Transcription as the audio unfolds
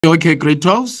Okay, grade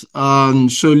 12s.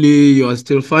 Surely you are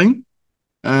still fine.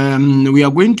 We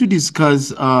are going to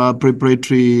discuss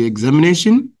preparatory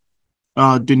examination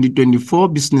 2024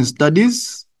 business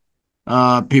studies,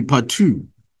 paper 2.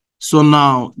 So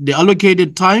now the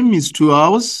allocated time is 2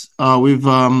 hours with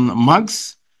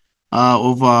marks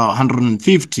over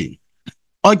 150.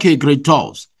 Okay, grade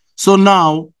 12s. So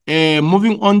now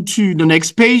moving on to the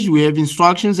next page, we have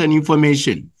instructions and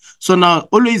information. So now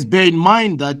always bear in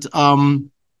mind that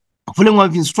following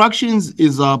of instructions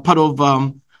is part of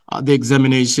the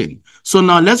examination. So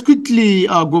now let's quickly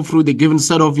go through the given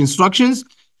set of instructions.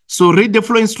 So read the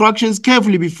following instructions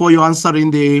carefully before you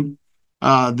answering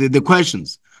the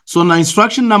questions. So now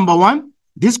instruction number 1,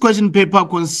 this question paper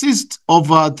consists of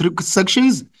 3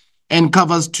 sections and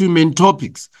covers 2 main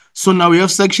topics. So now we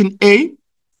have section A,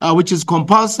 which is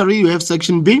compulsory. We have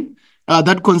section B,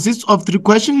 that consists of 3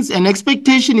 questions, and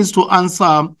expectation is to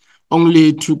answer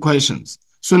only 2 questions.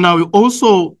 So now we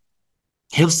also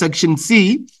have section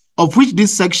C, of which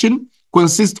this section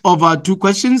consists of 2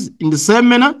 questions in the same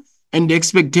manner, and the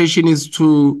expectation is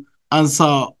to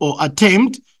answer or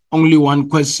attempt only 1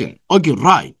 question. Okay,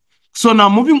 right. So now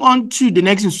moving on to the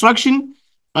next instruction,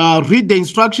 read the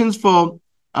instructions for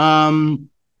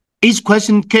each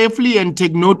question carefully and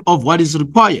take note of what is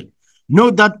required.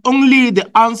 Note that only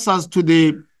the answers to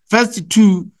the first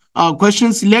 2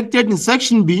 questions selected in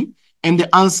section B and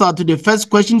the answer to the first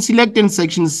question selected in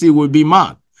section C will be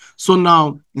marked. So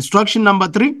now, instruction number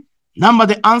 3, number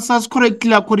the answers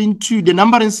correctly according to the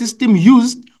numbering system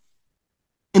used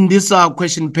in this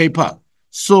question paper.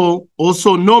 So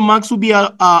also no marks will be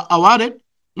awarded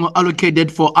or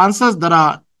allocated for answers that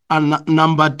are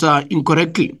numbered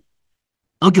incorrectly.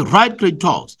 Okay, right, grade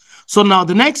 12. So now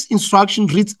the next instruction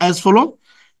reads as follows.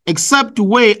 Except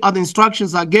where other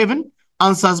instructions are given,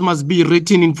 answers must be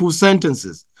written in full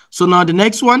sentences. So now the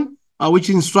next one, which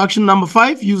is instruction number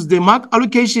 5, use the mark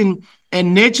allocation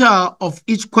and nature of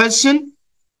each question.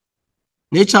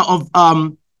 Nature of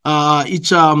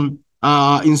each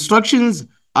instructions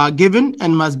are given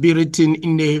and must be written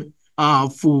in the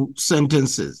full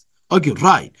sentences. Okay,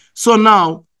 right. So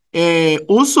now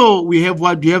also we have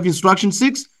what we have instruction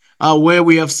 6, where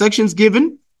we have sections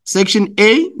given. Section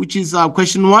A, which is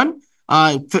question 1,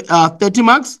 30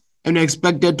 marks. And you're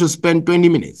expected to spend 20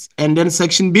 minutes. And then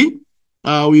section B,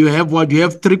 we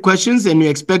have 3 questions, and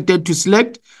you're expected to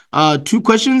select 2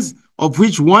 questions, of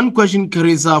which 1 question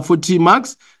carries 40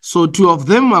 marks. So 2 of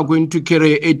them are going to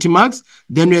carry 80 marks.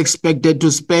 Then you're expected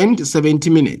to spend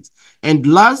 70 minutes. And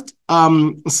last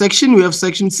section, we have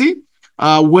section C,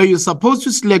 where you're supposed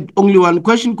to select only 1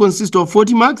 question consists of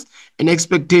 40 marks, and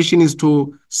expectation is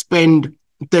to spend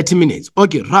 30 minutes.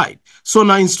 Okay, right. So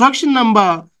now instruction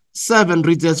number 7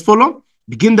 reads as follows.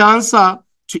 Begin the answer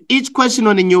to each question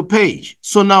on a new page.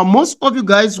 So now most of you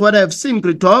guys, what I've seen,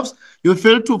 grade 12s, you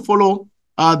fail to follow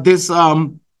this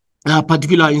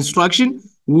particular instruction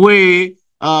where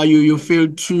you fail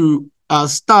to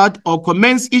start or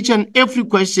commence each and every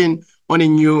question on a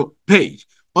new page.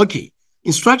 Okay,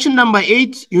 instruction number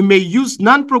 8, you may use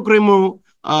non-programmable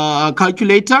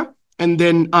calculator. And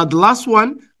then the last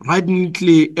one, write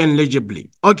neatly and legibly.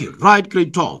 Okay, right,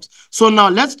 grade 12. So now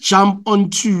let's jump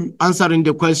on to answering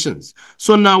the questions.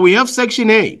 So now we have section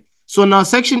A. So now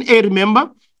section A, remember,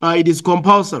 it is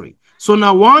compulsory. So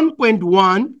now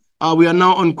 1.1, we are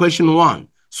now on question 1.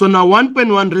 So now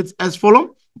 1.1 reads as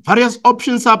follows. Various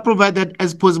options are provided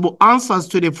as possible answers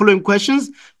to the following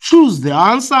questions. Choose the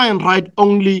answer and write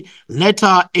only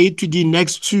letter A to D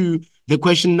next to the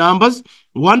question numbers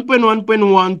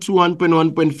 1.1.1 to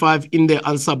 1.1.5 in the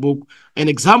answer book. An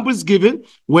example is given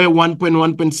where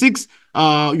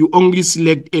 1.1.6, you only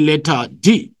select a letter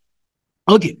D.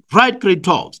 Okay, right, grade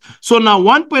 12. So now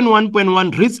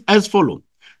 1.1.1 reads as follows.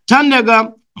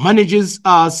 Thundereduc manages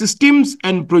systems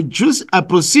and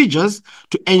procedures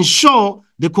to ensure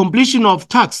the completion of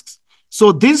tasks.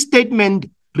 So this statement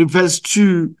refers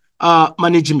to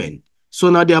management. So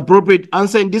now the appropriate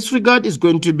answer in this regard is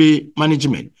going to be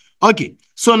management. Okay,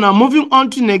 so now moving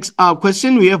on to next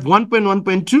question, we have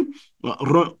 1.1.2.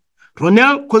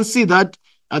 Ronell considered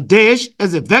a dash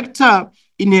as a vector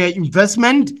in her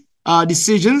investment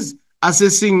decisions,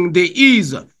 assessing the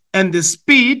ease and the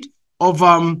speed of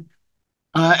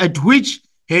at which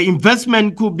her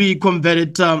investment could be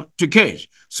converted to cash.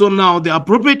 So now the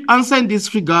appropriate answer in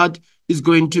this regard is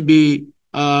going to be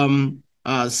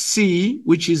C,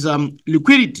 which is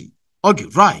liquidity. Okay,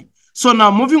 right. So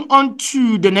now moving on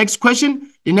to the next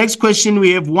question. The next question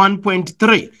we have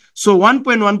 1.3. So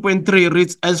 1.1.3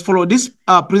 reads as follows. This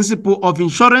principle of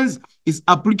insurance is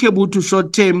applicable to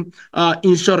short-term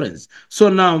insurance. So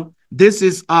now this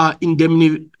is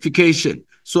indemnification.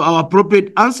 So our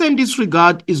appropriate answer in this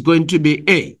regard is going to be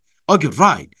A. Okay,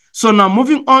 right. So now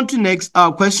moving on to next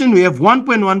question, we have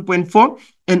 1.1.4.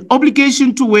 An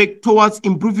obligation to work towards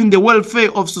improving the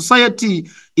welfare of society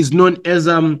is known as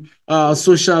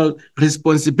social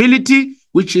responsibility,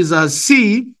 which is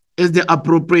C as the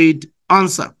appropriate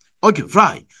answer. Okay,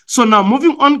 right. So now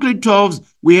moving on, grade 12s,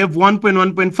 we have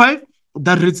 1.1.5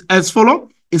 that reads as follows.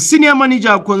 A senior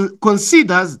manager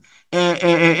considers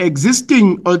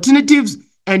existing alternatives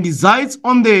and decides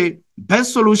on the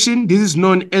best solution. This is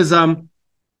known as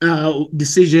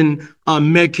decision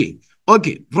making.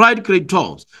 Okay, right, grade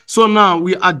 12. So now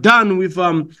we are done with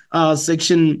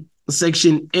section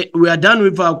 8. We are done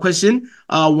with our question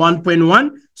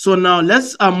 1.1. So now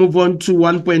let's move on to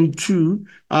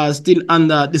 1.2, still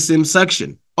under the same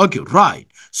section. Okay, right.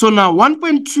 So now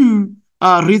 1.2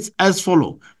 reads as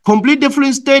follows. Complete the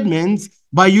following statements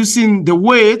by using the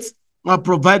words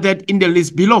provided in the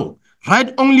list below.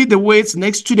 Write only the words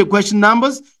next to the question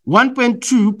numbers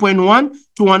 1.2.1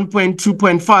 to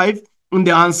 1.2.5 in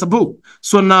the answer book.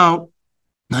 So now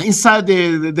inside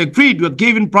the grid, we're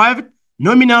given private,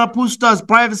 nominal posters,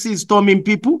 privacy, storming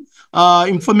people,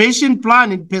 information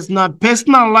planning,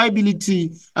 personal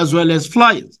liability, as well as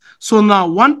flyers. So now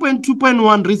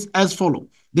 1.2.1 reads as follows.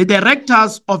 The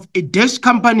directors of a dash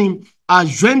company are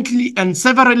jointly and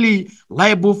severally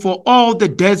liable for all the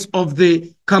debts of the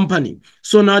company.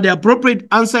 So now the appropriate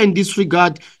answer in this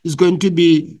regard is going to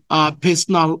be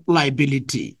personal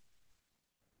liability.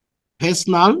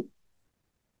 Personal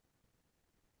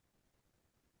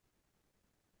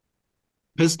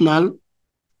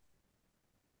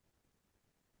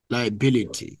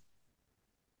liability.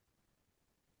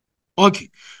 Okay,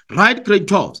 right, grade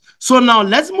 12. So now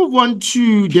let's move on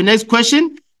to the next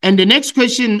question. And the next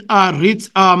question reads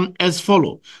as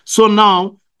follows. So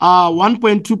now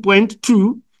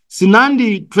 1.2.2,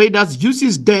 Sinandi Traders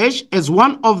uses Dash as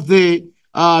one of the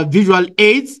visual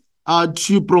aids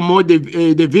to promote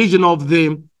the vision of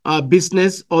the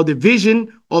business, or the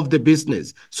vision of the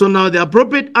business. So now the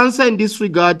appropriate answer in this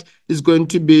regard is going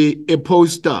to be a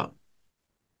poster.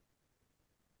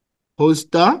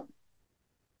 Poster.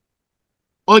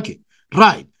 Okay,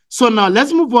 right. So now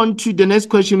let's move on to the next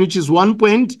question, which is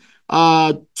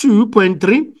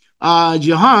 1.2.3.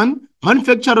 Jahan,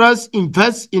 manufacturers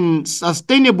invest in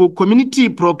sustainable community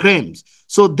programs.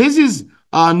 So this is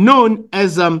known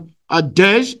as a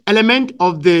dash element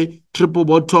of the triple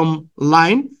bottom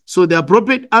line. So the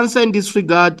appropriate answer in this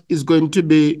regard is going to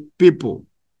be people.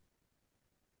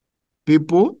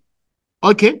 People.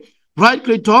 Okay, right,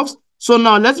 grade 12. So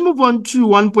now let's move on to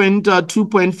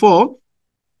 1.2.4.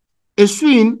 A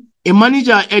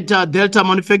manager at Delta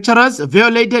Manufacturers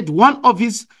violated one of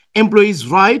his employees'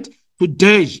 right to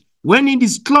dash when he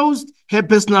disclosed her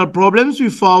personal problems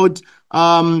without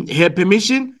her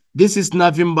permission. This is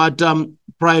nothing but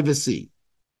privacy.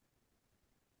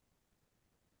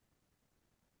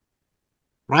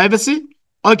 Privacy?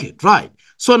 Okay, right.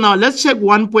 So now let's check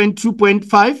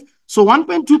 1.2.5. So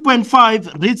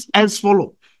 1.2.5 reads as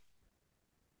follows.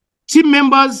 Team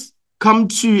members come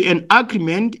to an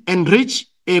agreement and reach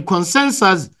a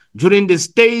consensus during the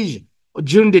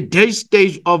dash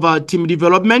stage of team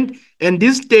development, and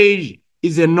this stage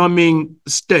is a norming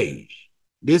stage.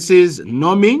 This is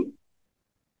norming.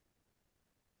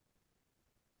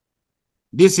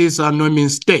 This is a norming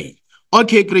stage.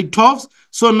 Okay, grade 12.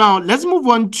 So now let's move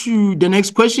on to the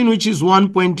next question, which is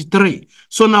 1.3.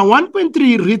 So now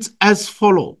 1.3 reads as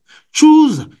follows.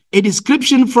 Choose a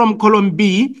description from column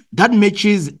B that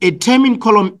matches a term in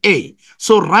column A.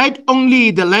 So write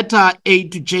only the letter A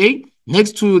to J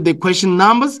next to the question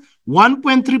numbers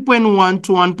 1.3.1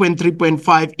 to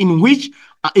 1.3.5, in which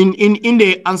in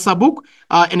the answer book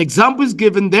an example is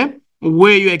given there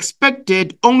where you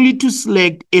expected only to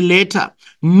select a letter,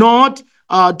 not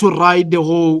to write the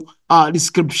whole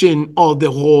description or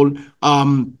the whole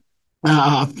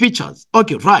features.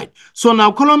 Okay, right. So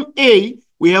now column A,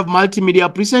 we have multimedia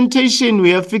presentation,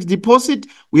 we have fixed deposit,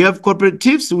 we have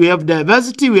cooperatives, we have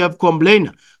diversity, we have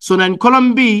complainer. So now in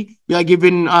column B, we are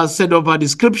given a set of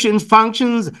descriptions,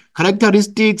 functions,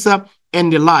 characteristics,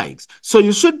 and the likes. So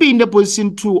you should be in the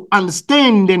position to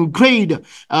understand and grade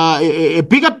a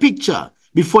bigger picture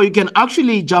before you can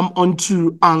actually jump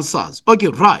onto answers. Okay,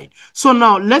 right. So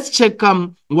now let's check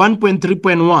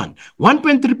 1.3.1.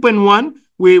 1.3.1,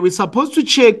 we're supposed to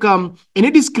check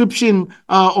any description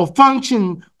or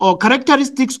function or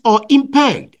characteristics or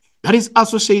impact that is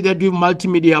associated with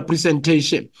multimedia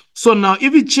presentation. So now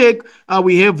if we check,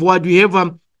 we have what? We have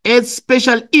add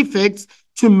special effects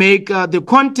to make the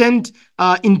content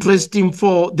interesting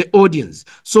for the audience.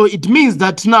 So it means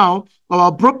that now our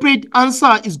appropriate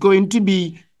answer is going to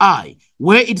be I,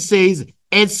 where it says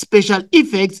add special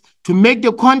effects to make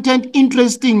the content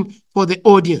interesting for the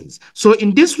audience. So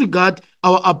in this regard,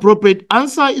 our appropriate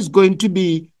answer is going to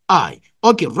be I.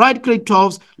 Okay, right, grade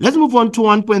 12s. Let's move on to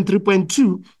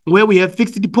 1.3.2, where we have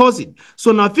fixed deposit.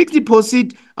 So now fixed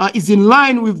deposit is in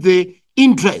line with the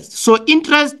interest. So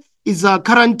interest is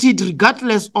guaranteed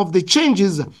regardless of the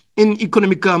changes in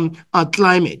economic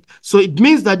climate. So it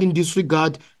means that in this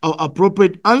regard, our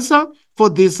appropriate answer for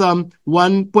this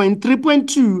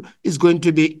 1.3.2 is going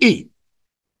to be E.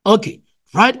 Okay,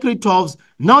 right, grade 12s.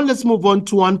 Now let's move on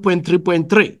to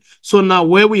 1.3.3. So now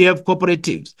where we have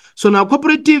cooperatives. So now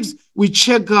cooperatives, we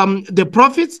check the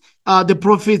profits. The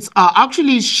profits are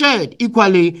actually shared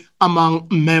equally among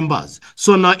members.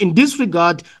 So now in this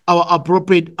regard, our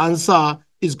appropriate answer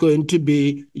is going to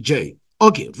be J.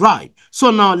 Okay, right. So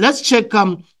now let's check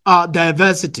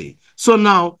diversity. So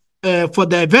now for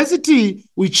diversity,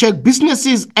 we check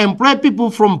businesses employ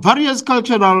people from various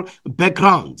cultural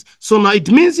backgrounds. So now it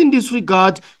means in this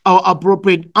regard, our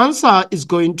appropriate answer is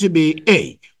going to be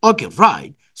A. Okay,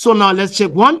 right. So now let's check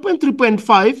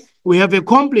 1.3.5. We have a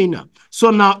complainer.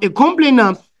 So now a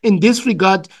complainer, in this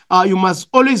regard, you must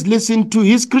always listen to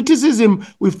his criticism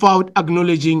without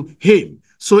acknowledging him.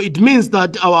 So it means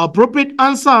that our appropriate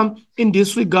answer in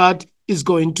this regard is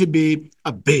going to be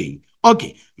a B.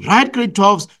 Okay, right, grade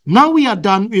 12s. Now we are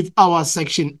done with our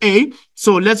section A.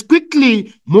 So let's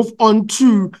quickly move on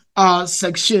to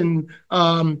section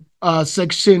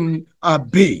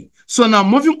B. So now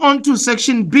moving on to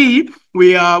section B,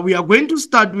 we are going to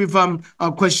start with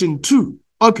question 2.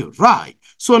 Okay, right.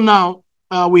 So now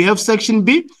we have section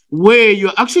B, where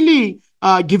you're actually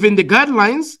given the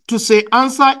guidelines to say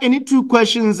answer any 2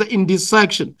 questions in this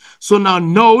section. So now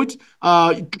note,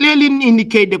 clearly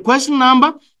indicate the question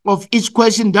number of each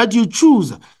question that you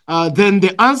choose. Then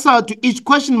the answer to each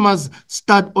question must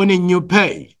start on a new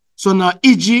page. So now,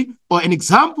 e.g., or an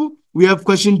example, we have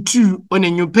question 2 on a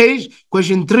new page,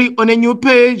 question 3 on a new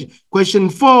page, question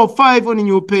 4, 5 on a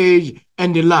new page,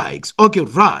 and the likes. Okay,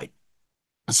 right.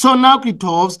 So now,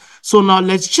 Kritovs, so now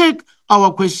let's check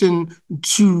our question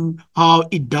 2, how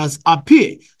it does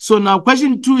appear. So now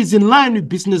question 2 is in line with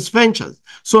business ventures.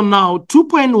 So now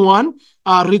 2.1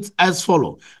 reads as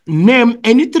follows. Name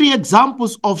any 3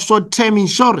 examples of short-term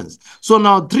insurance. So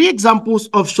now 3 examples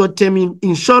of short-term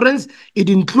insurance. It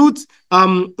includes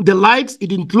the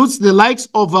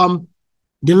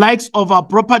likes of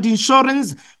property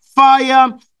insurance,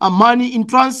 fire, money in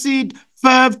transit,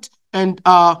 theft, and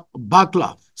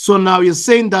burglar. So now you're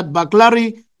saying that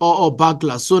burglary or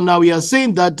burglar. So now we are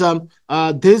saying that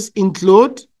this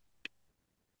include.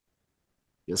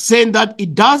 You're saying that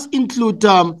it does include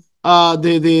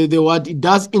it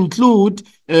does include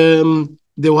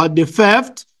the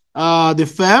theft.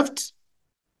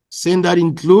 Saying that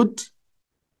include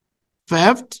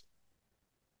theft,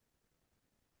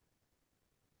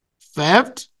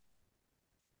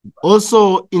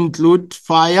 also include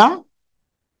fire,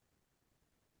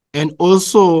 and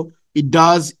also it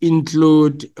does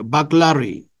include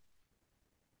burglary.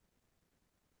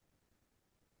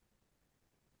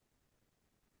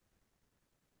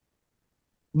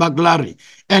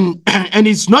 And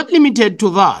it's not limited to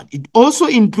that. It also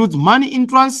includes money in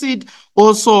transit,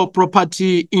 also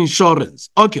property insurance.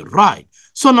 Okay, right.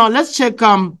 So now let's check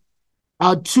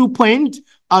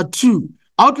 2.2.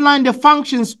 Outline the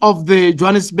functions of the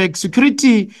Johannesburg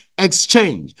Security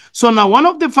Exchange. So now one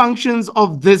of the functions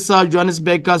of this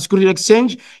Johannesburg Security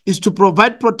Exchange is to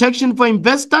provide protection for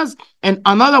investors, and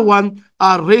another one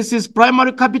raises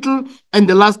primary capital, and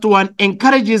the last one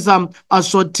encourages a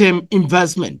short-term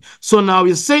investment. So now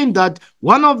we're saying that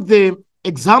one of the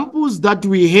examples that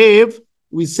we have,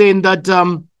 we're saying that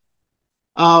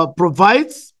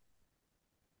provides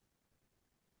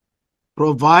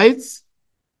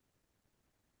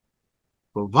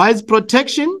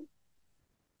protection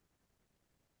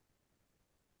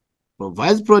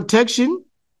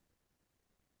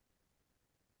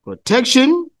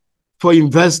for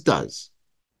investors.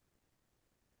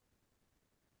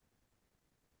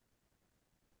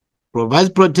 Provides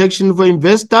protection for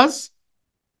investors.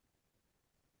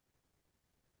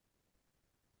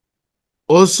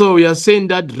 Also, we are saying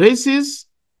that raises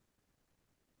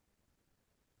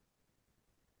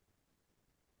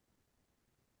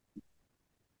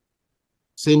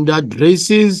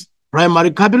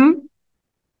primary capital.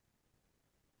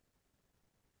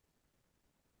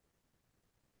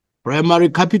 Primary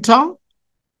capital.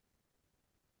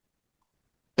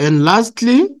 And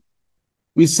lastly,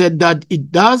 we said that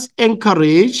it does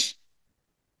encourage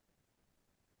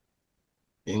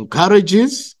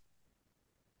encourages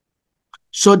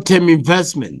short-term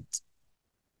investment.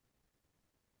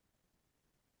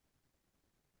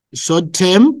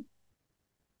 Short-term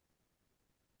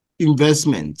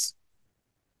investments.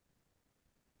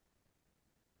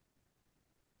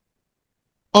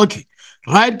 Okay,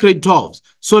 right, grade 12.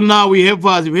 So now we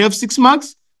have 6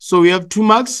 marks. So we have 2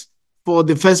 marks for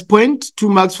the first point, 2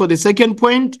 marks for the second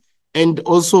point, and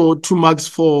also 2 marks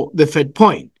for the third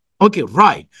point. Okay,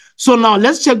 right. So now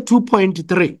let's check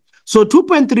 2.3. So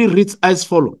 2.3 reads as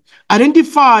follows.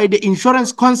 Identify the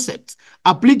insurance concepts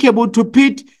applicable to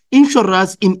pet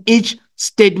insurers in each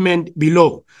statement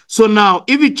below. So now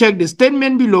if you check the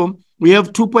statement below, we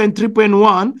have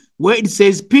 2.3.1 where it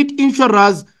says pet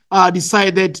insurers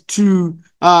decided to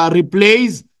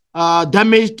replace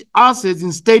damaged assets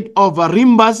instead of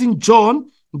reimbursing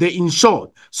John, the insured.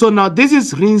 So now this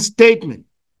is reinstatement.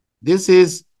 This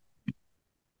is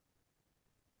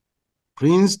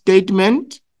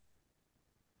reinstatement.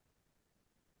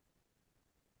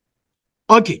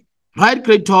 Okay, right,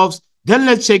 grade 12s. Then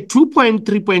let's check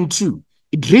 2.3.2.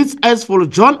 It reads as follows.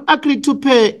 John agreed to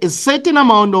pay a certain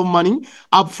amount of money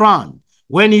upfront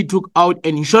when he took out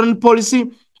an insurance policy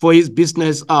for his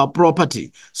business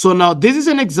property. So now this is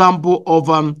an example of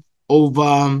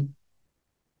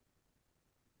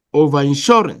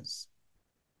insurance.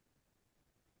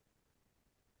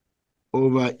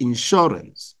 Over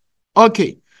insurance.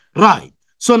 Okay, right.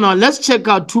 So now let's check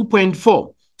out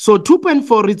 2.4. So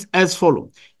 2.4 reads as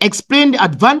follows. Explain the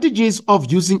advantages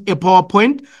of using a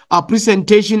PowerPoint, a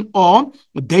presentation, or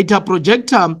a data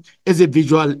projector as a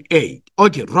visual aid.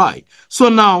 Okay, right. So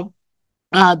now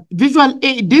visual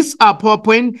aid, this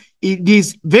PowerPoint, it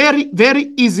is very,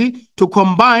 very easy to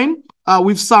combine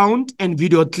with sound and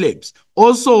video clips.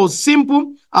 Also,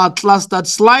 simple clustered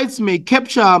slides may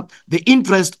capture the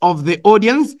interest of the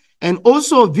audience, and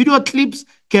also video clips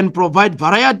can provide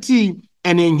variety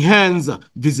and enhance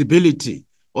visibility.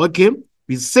 Okay,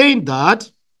 we're saying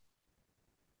that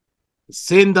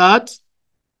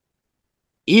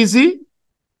easy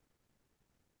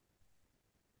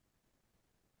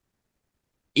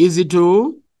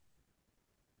to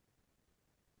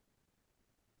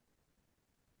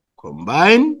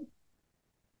combine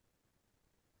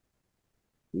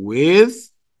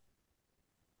with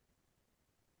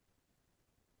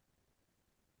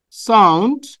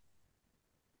sound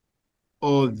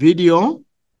or video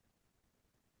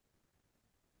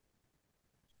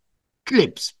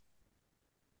clips.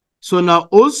 So now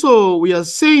also we are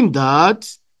saying that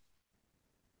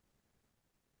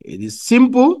it is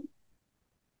simple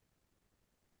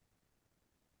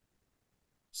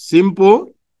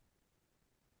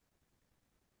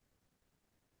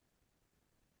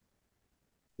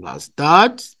plus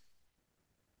that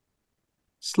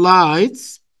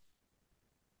slides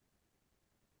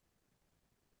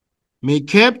may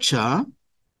capture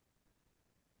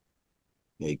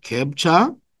the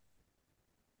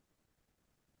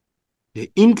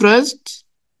interest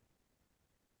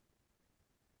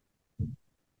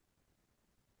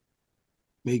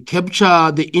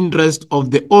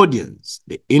of the audience,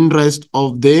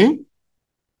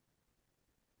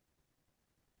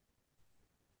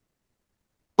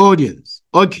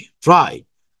 Okay, right.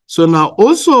 So now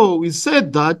also we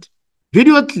said that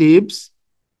video clips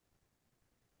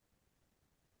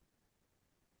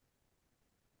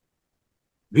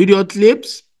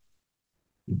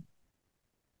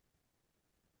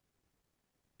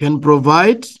can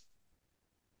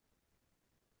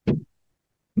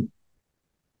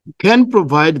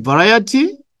provide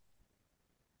variety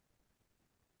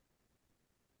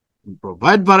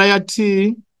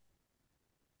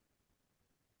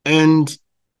and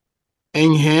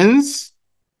enhance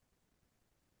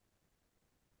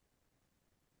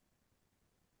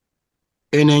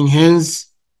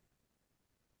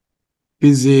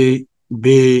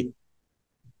visibility.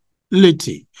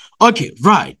 Okay,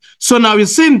 right. So now we're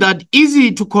saying that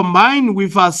easy to combine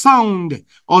with a sound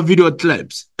or video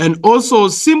clips, and also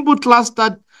simple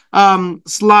clustered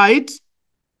slide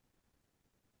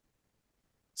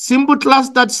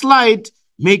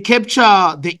may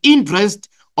capture the interest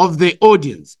of the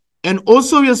audience. And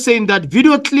also we're saying that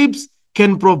video clips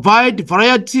can provide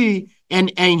variety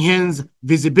and enhance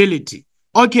visibility.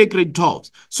 Okay, grade 12.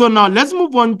 So now let's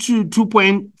move on to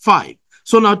 2.5.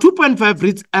 So now 2.5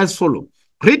 reads as follows.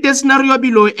 Read the scenario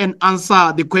below and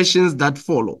answer the questions that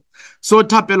follow. So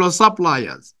Thapelo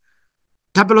Suppliers.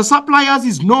 Thapelo Suppliers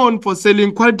is known for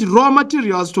selling quality raw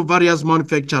materials to various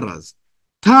manufacturers.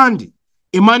 Thandi,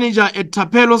 a manager at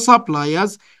Thapelo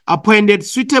Suppliers, appointed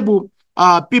suitable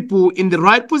people in the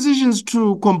right positions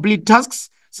to complete tasks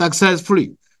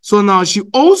successfully. So now she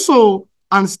also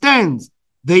understands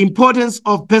the importance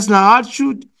of personal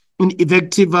attitude in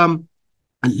effective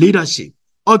leadership.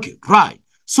 Okay, right.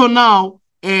 So now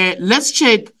let's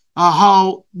check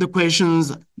how the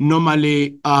questions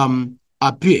normally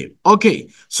appear. Okay,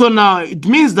 so now it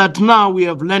means that now we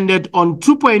have landed on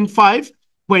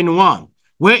 2.5.1,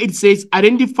 where it says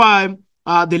identify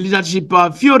the leadership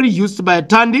theory used by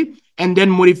Tandy and then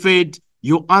motivate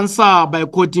your answer by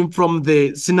quoting from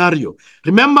the scenario.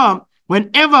 Remember,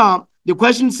 whenever the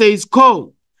question says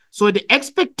call, so the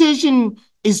expectation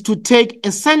is to take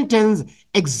a sentence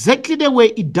exactly the way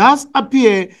it does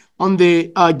appear on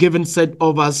the given set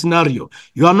of scenario.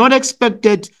 You are not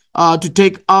expected to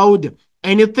take out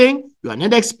anything. You are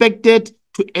not expected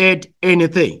to add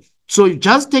anything. So you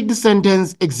just take the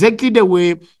sentence exactly the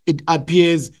way it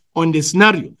appears on the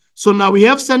scenario. So now we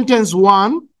have sentence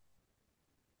 1,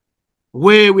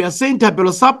 where we are saying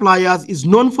Tapelo Suppliers is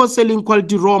known for selling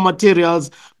quality raw materials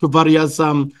to various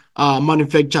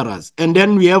manufacturers. And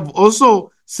then we have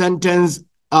also sentence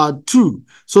 2.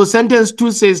 So sentence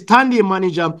 2 says Tandy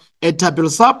manager at Tapelo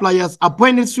Suppliers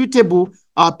appointed suitable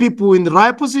people in the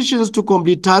right positions to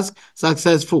complete tasks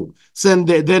successful. So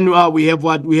then we have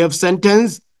what? We have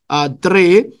sentence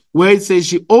 3, where it says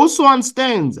she also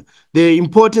understands the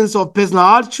importance of personal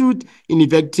attitude in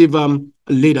effective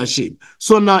leadership.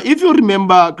 So now, if you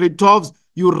remember grade 12,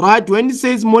 you write when it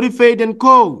says motivate and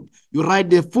code, you write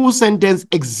the full sentence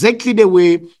exactly the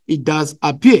way it does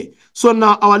appear. So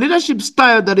now our leadership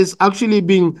style that is actually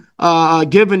being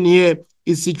given here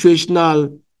is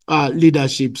situational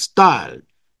leadership style.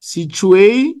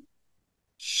 Situational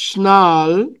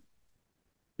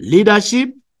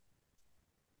leadership.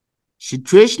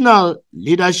 Situational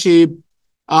leadership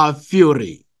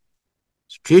theory.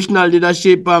 Situational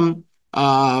leadership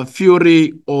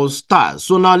theory or style.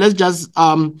 So now let's just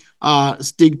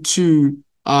stick to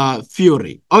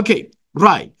theory. Okay,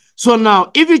 right. So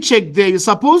now if you check there, you're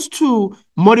supposed to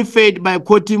motivate by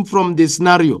quoting from the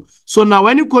scenario. So now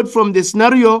when you quote from the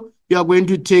scenario, you are going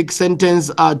to take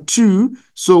sentence 2.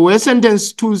 So where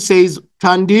sentence 2 says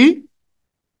Tandy,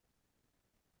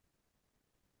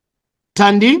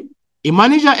 a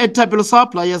manager at Tapelo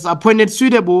Suppliers appointed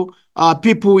suitable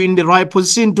people in the right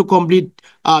position to complete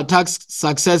tasks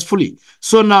successfully.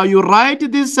 So now you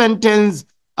write this sentence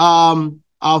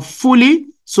fully,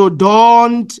 so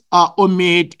don't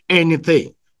omit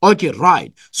anything. Okay,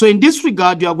 right. So in this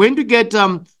regard, you are going to get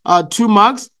 2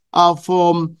 marks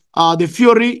from the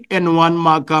theory and 1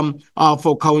 mark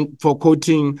for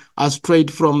quoting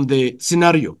straight from the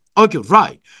scenario. Okay,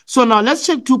 right. So now let's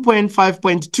check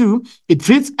 2.5.2. It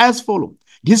reads as follows.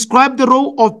 Describe the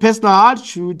role of personal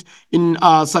attitude in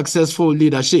successful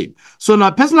leadership. So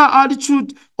now personal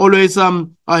attitude always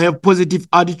have positive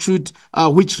attitude,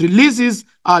 which releases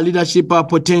leadership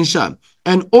potential.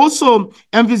 And also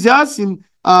enthusiasm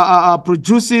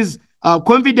produces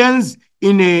confidence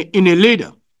in a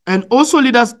leader. And also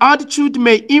leaders' attitude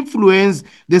may influence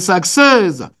the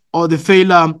success or the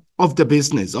failure of the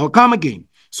business. I'll come again.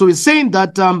 So it's saying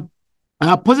that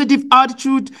positive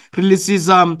attitude releases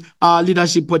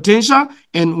leadership potential,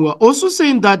 and we're also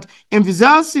saying that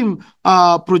enthusiasm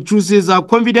produces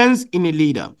confidence in a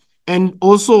leader. And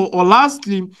also, or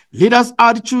lastly, leaders'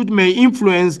 attitude may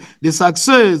influence the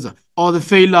success or the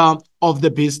failure of the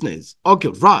business. Okay,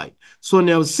 right. So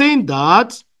now saying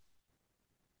that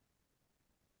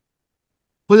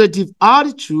positive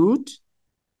attitude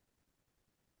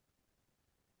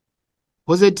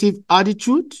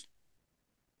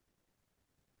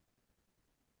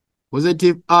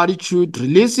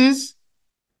releases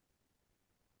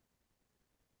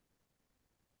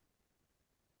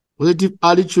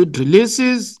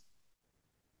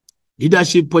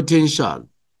leadership potential.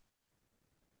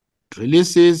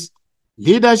 Releases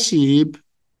leadership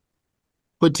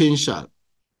potential.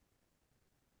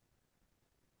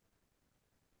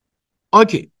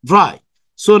 Okay, right.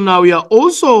 So now we are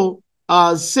also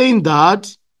saying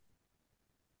that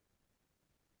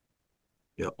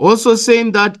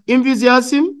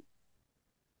enthusiasm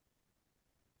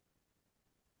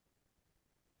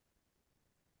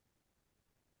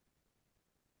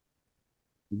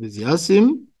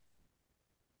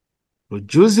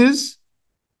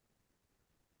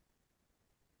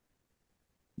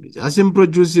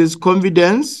produces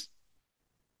confidence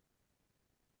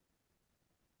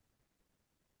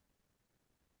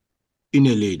in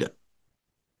a leader.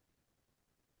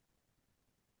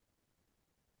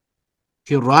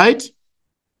 Okay, right?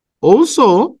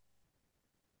 Also,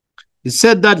 it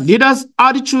said that leaders'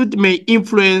 attitude may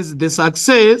influence the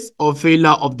success or failure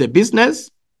of the business.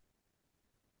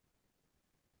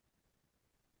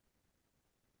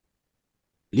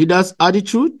 Leaders'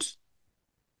 attitude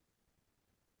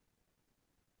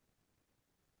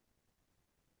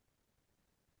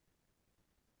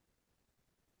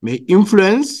may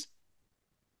influence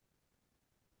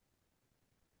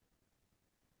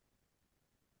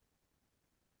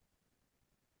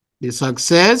the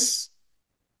success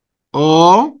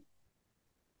or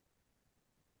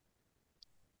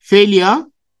failure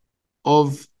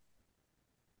of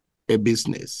a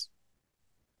business.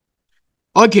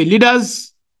 Okay,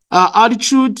 leaders'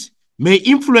 attitude may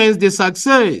influence the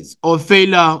success or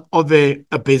failure of a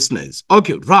business.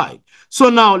 Okay, right. So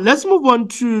now let's move on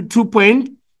to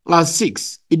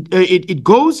 2.6. It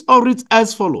goes or reads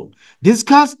as follows.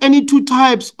 Discuss any two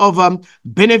types of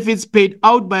benefits paid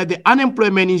out by the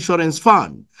unemployment insurance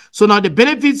fund. So now the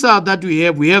benefits are that we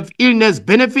have illness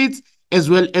benefits as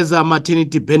well as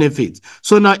maternity benefits.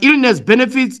 So now illness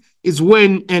benefits is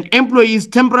when an employee is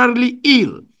temporarily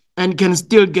ill and can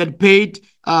still get paid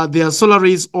their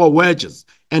salaries or wages.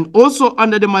 And also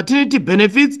under the maternity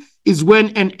benefits is when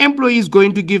an employee is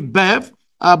going to give birth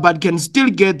but can still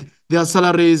get their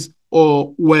salaries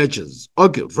or wages.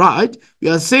 Okay, right. We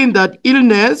are saying that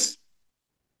illness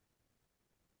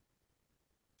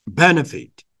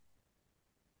benefit.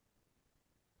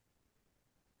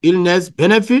 Illness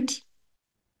benefit.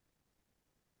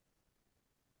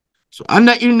 So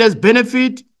under illness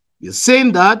benefit, we're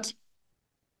saying that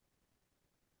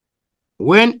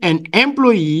when an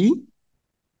employee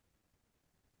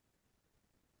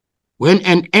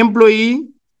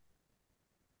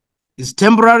is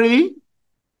temporarily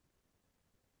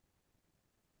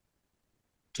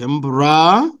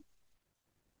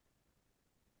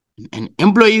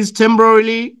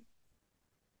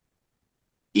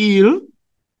ill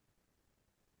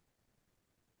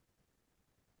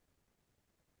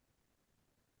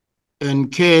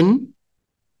and can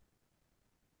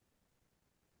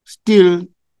still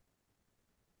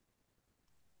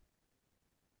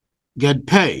get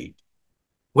paid.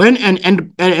 When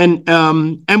an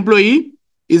employee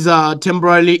is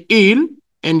temporarily ill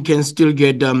and can still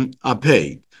get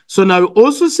paid. So now we're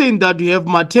also saying that we have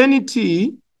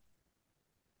maternity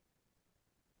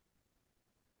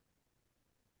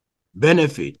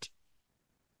benefit.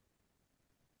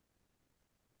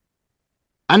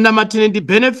 Under maternity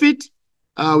benefit,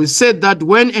 we said that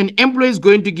when an employee is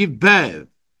going to give birth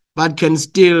but can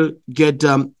still get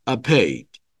paid.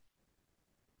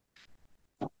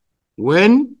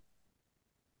 When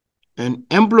an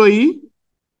employee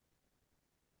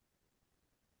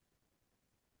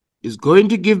is going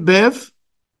to give birth,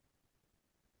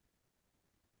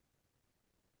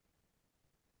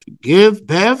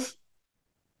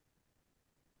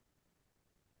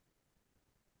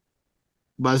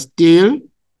 but still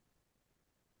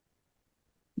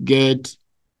get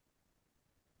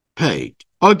paid.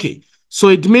 Okay, so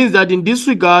it means that in this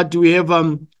regard, we have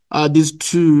these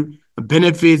two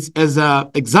benefits as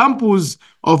examples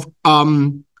of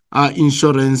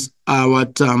insurance,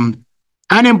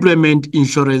 unemployment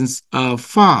insurance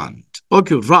fund.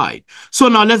 Okay, right. So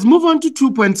now let's move on to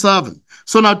 2.7.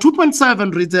 So now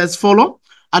 2.7 reads as follows.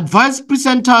 Advise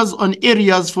presenters on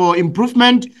areas for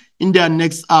improvement in their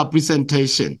next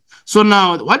presentation. So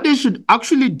now what they should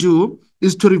actually do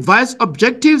is to revise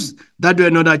objectives that were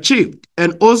not achieved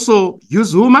and also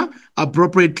use humor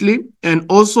appropriately and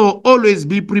also always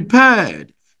be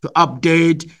prepared to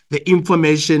update the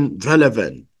information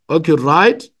relevant. Okay,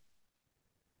 right?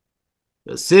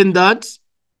 You're saying that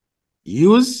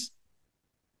use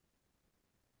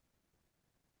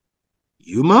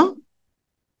humor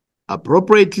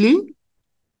appropriately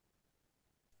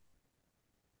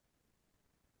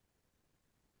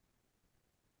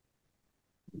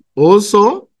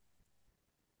also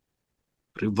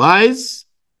revise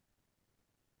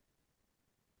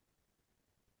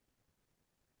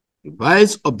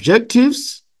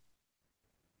objectives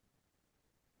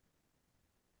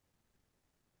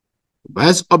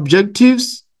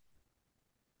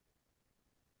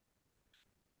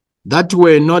that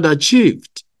were not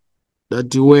achieved,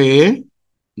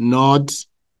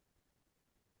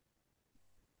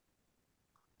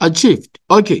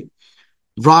 Okay,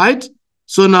 right.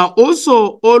 So now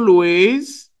also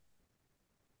always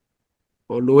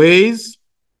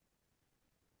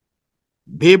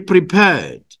be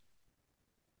prepared.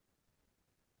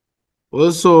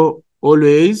 Also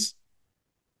always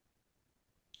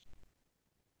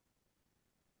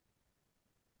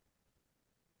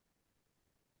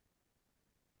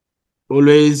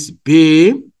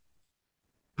be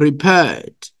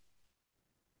prepared.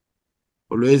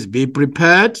 Always be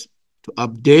prepared to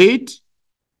update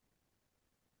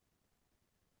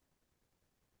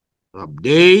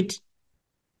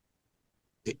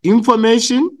the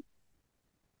information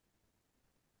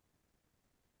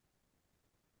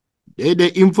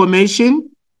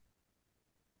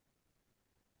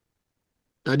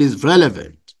that is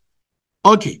relevant.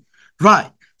 Okay,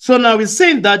 right. So now we're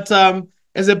saying that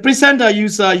as a presenter,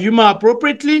 use humor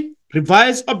appropriately,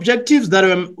 revise objectives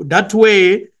that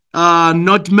way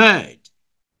not met.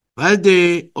 Right,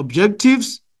 the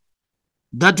objectives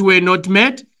that were not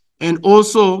met, and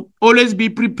also always be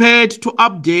prepared to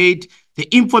update the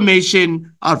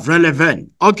information of relevant.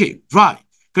 Okay, right.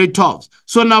 Great talks.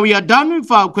 So now we are done with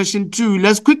question 2.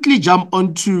 Let's quickly jump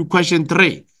on to question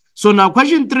 3. So now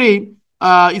question 3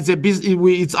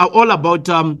 it's all about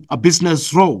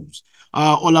business roles,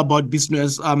 all about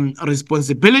business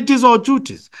responsibilities or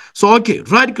duties. So okay,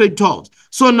 right, great talks.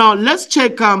 So now let's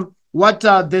check what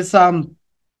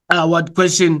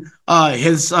question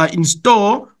has in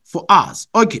store for us.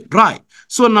 Okay, right.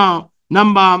 So now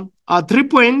number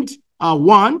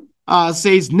 3.1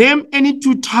 says name any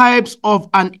 2 types of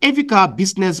unethical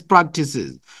business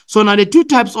practices. So now the 2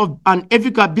 types of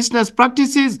unethical business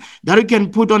practices that we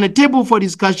can put on a table for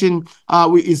discussion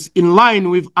is in line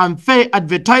with unfair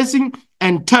advertising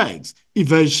and tax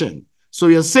evasion. So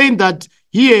you're saying that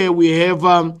here we have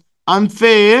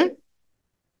unfair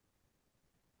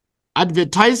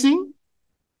advertising,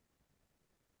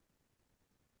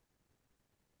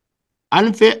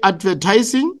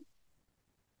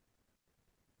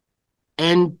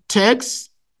 and tax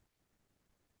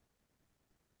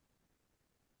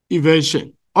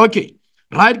evasion. Okay,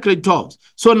 right, great talks.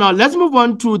 So now let's move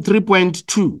on to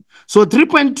 3.2. So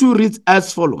 3.2 reads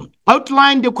as follows.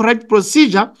 Outline the correct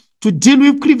procedure to deal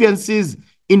with grievances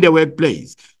in the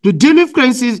workplace. To deal with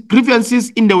grievances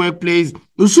in the workplace,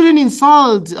 you shouldn't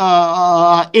insult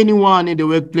anyone in the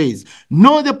workplace.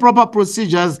 Know the proper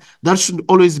procedures that should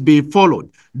always be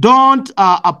followed. Don't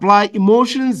apply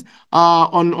emotions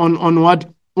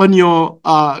on your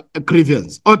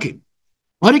grievance. Okay.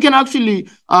 What you can actually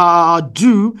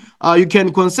do, you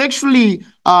can conceptually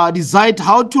decide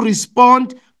how to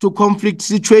respond to conflict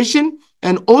situation,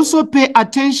 and also pay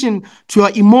attention to your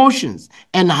emotions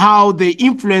and how they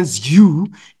influence you,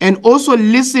 and also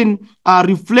listen,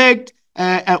 reflect,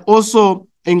 and also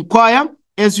inquire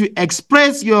as you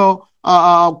express your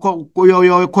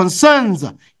concerns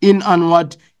in an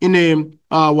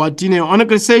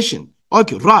organization.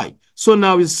 Okay, right. So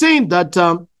now we're saying that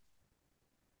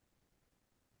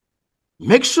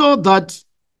make sure that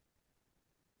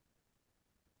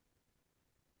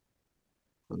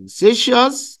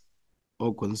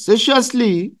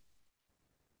conscientiously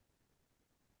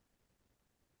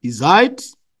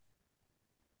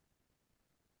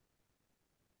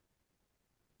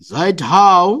decide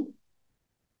how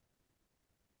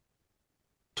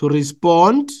to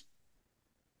respond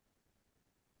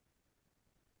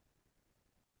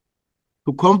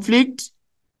to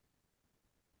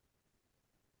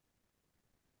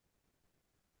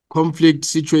conflict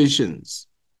situations,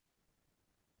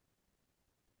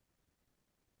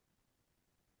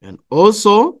 and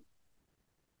also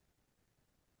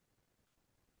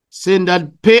saying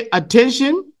that pay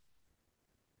attention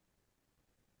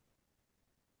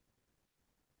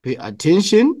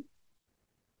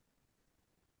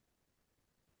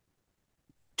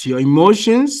to your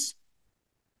emotions,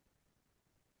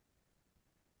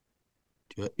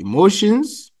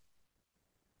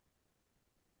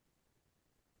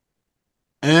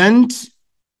 and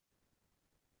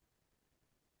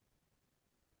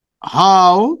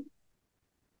how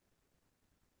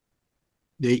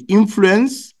they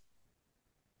influence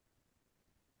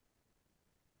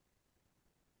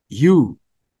you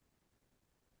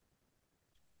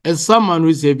as someone who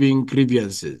is having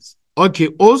grievances. Okay,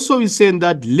 also we're saying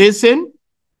that listen,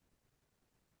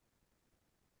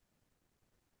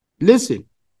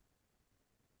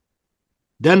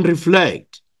 then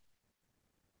reflect,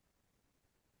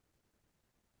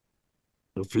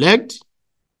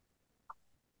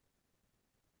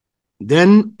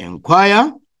 then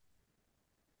inquire,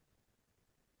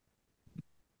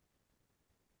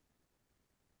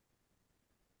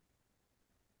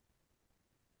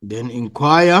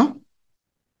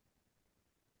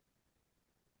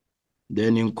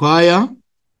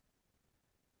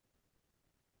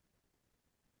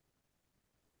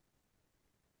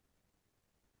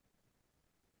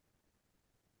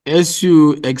 as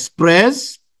you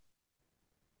express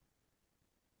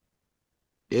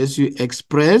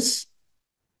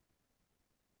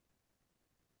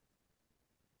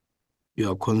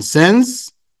your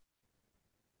concerns,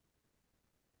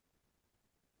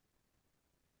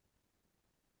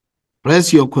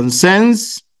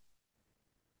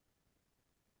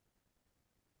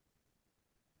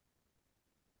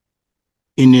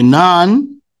 in a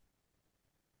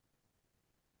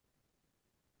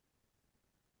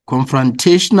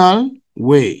non-confrontational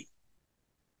way.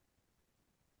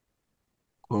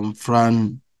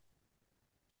 confrontational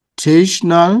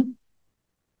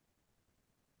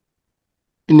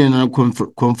in a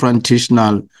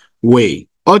confrontational way.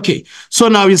 Okay, so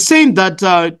now we're saying that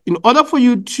in order for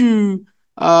you to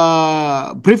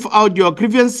brief out your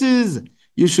grievances,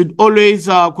 you should always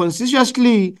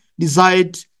conscientiously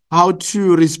decide how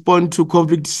to respond to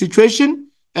conflict situation,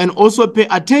 and also pay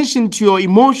attention to your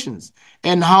emotions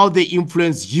and how they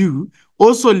influence you.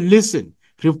 Also listen,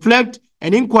 reflect,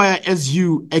 and inquire as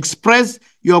you express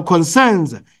your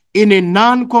concerns in a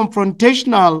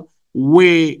non-confrontational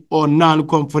way or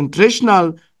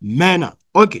non-confrontational manner.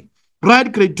 Okay,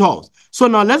 right, great talks. So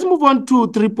now let's move on to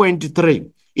 3.3.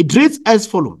 It reads as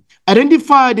follows.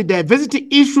 Identify the diversity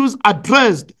issues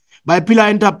addressed by pillar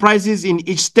enterprises in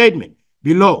each statement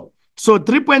below. So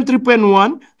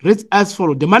 3.3.1 reads as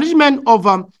follows. The management of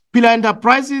pillar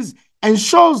enterprises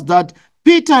ensures that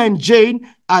Peter and Jane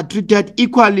are treated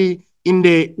equally in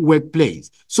the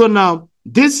workplace. So now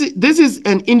this is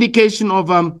an indication of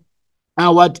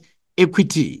what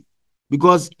equity,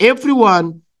 because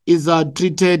everyone is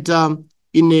treated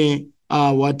in a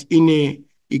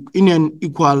in an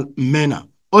equal manner.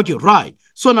 Okay, right.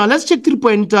 So now let's check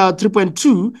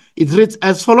 3.2. It reads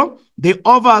as follows. They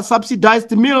over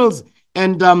subsidized meals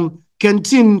and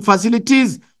canteen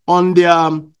facilities on their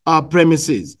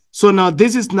premises. So now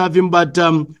this is nothing but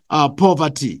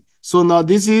poverty. So now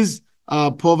this is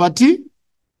poverty.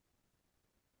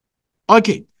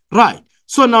 Okay, right.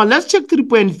 So now let's check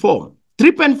 3.4.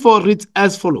 3.4 reads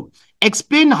as follows.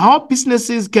 Explain how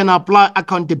businesses can apply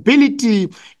accountability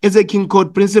as a king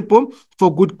code principle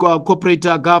for good corporate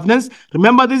governance.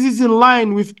 Remember, this is in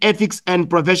line with ethics and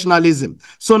professionalism.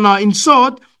 So now, in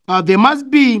short, there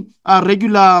must be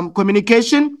regular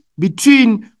communication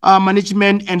between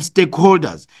management and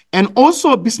stakeholders. And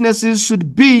also, businesses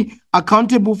should be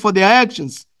accountable for their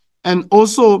actions. And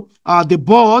also, the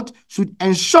board should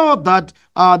ensure that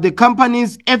the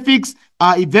company's ethics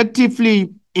are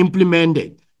effectively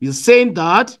implemented. You're saying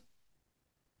that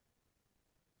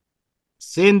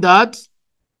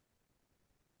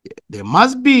there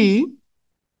must be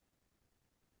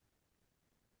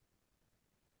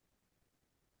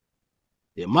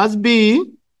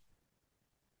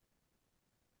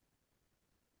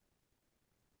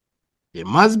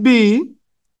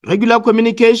regular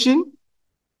communication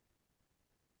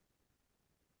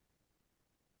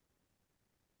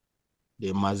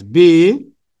there must be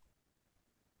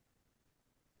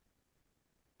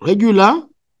regular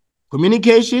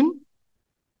communication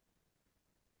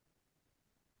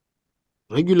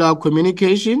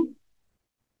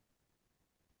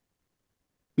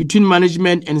between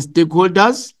management and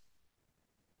stakeholders,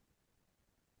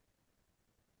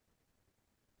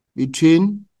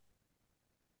 between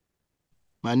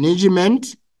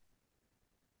management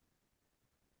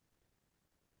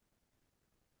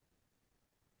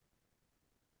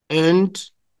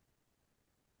and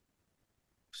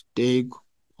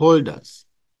stakeholders.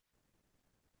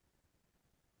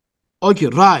 Okay,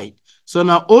 right. So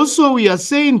now also we are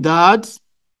saying that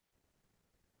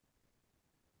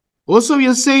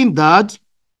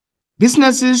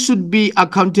businesses should be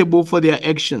accountable for their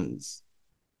actions.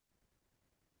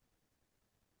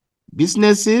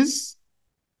 Businesses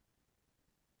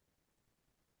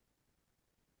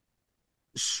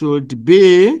should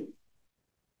be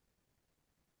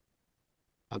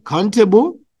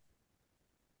accountable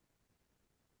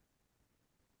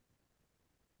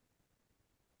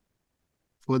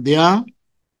for their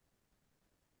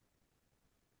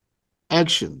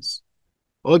actions.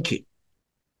 Okay.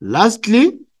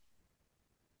 Lastly,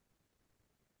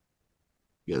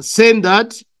 you're saying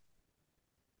that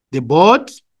the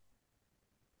board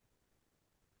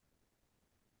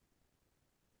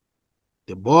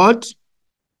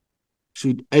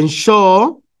should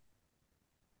ensure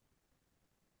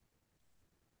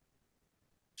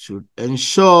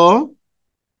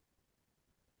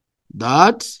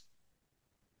that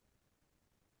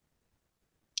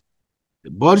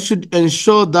the board should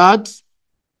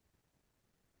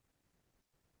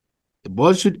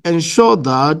ensure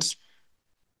that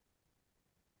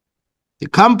the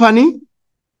company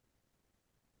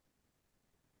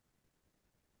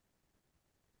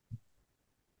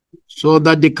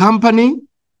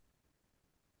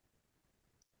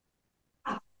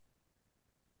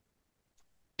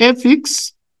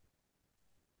ethics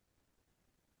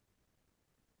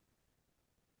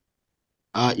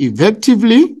are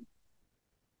effectively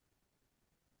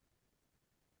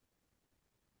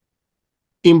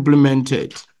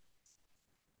implemented.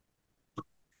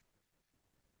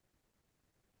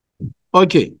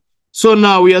 Okay, so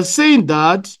now we are saying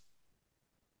that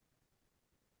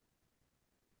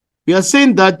we are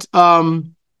saying that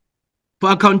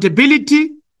for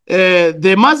accountability,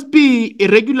 there must be a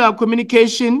regular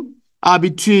communication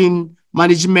between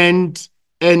management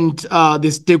and the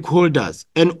stakeholders.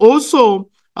 And also,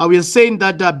 we are saying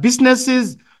that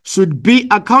businesses should be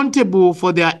accountable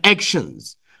for their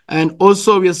actions. And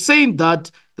also, we are saying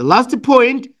that the last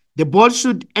point, the board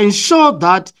should ensure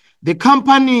that the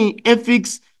company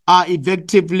ethics are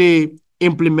effectively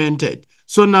implemented.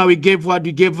 So now we gave 3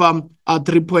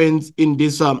 points in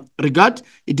this regard.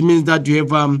 It means that you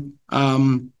have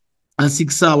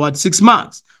 6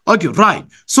 marks. Okay, right.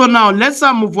 So now let's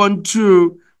move on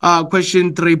to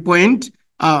question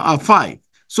 3.5.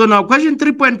 So now question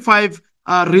 3.5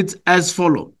 reads as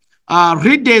follow.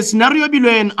 Read the scenario below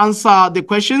and answer the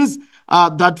questions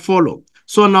that follow.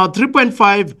 So now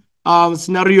 3.5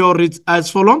 scenario reads as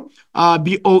follow.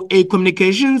 BOA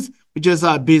Communications, which is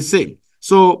BC.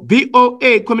 So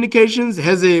BOA Communications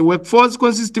has a workforce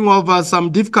consisting of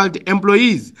some difficult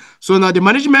employees. So now the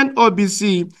management of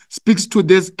BC speaks to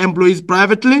these employees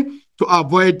privately to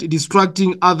avoid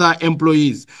distracting other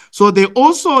employees. So they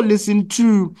also listen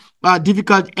to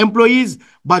difficult employees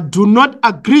but do not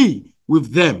agree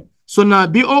with them. So now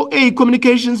BOA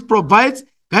Communications provides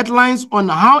guidelines on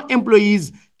how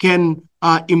employees can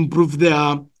improve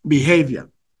their behavior.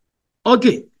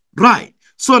 Okay, right.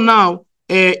 So now,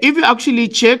 if you actually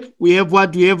check, we have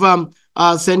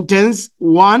sentence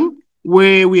 1,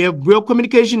 where we have real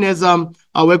communication as a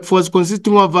workforce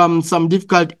consisting of some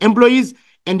difficult employees,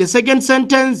 and the second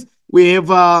sentence we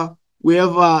have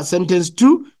sentence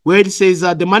 2, where it says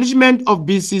that the management of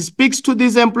BC speaks to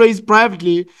these employees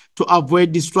privately to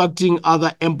avoid distracting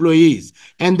other employees.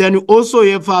 And then we also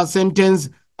have sentence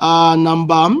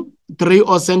number 3,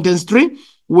 or sentence 3,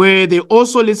 where they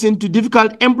also listen to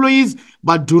difficult employees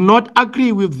but do not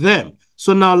agree with them.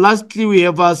 So now lastly, we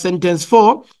have sentence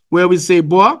 4, where we say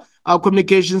BOA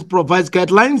Communications provides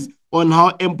guidelines on how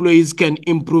employees can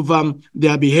improve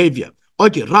their behavior.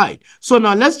 Okay, right. So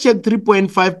now let's check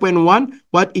 3.5.1,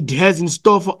 what it has in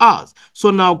store for us.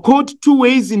 So now quote 2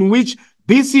 ways in which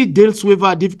BC deals with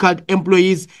difficult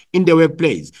employees in the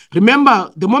workplace.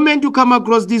 Remember, the moment you come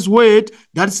across this word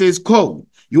that says code,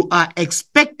 you are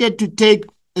expected to take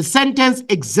a sentence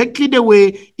exactly the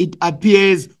way it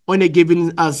appears on a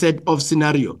given set of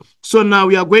scenario. So now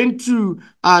we are going to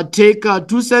take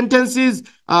 2 sentences,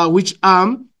 which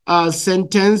are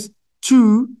sentence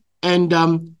 2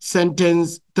 and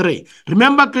sentence 3.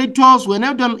 Remember, grade 12,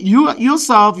 whenever you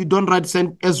yourself, you don't write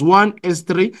as 1, as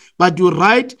 3, but you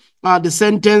write the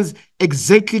sentence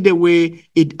exactly the way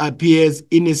it appears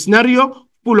in a scenario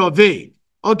full of A.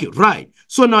 Okay, right.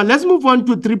 So now let's move on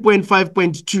to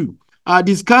 3.5.2.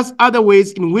 Discuss other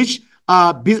ways in which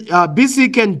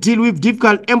BC can deal with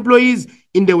difficult employees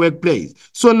in the workplace.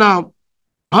 So now,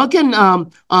 how can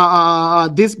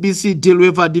this BC deal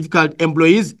with difficult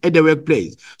employees at the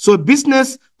workplace? So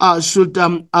business should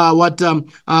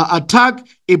attack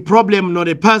a problem, not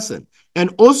a person.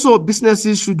 And also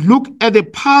businesses should look at the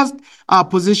past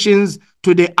positions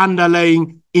to the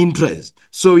underlying interest.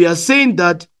 So we are saying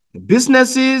that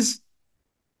businesses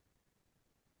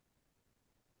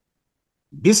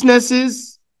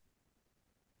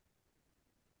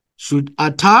should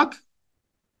attack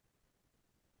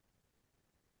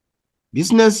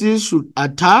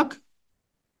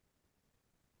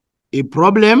a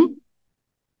problem,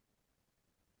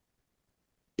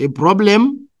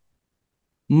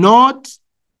 not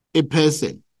a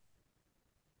person.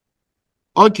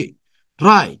 Okay,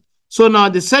 right. So now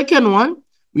the second one,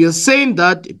 we are saying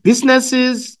that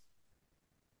businesses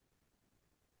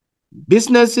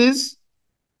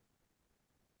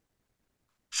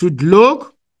should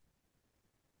look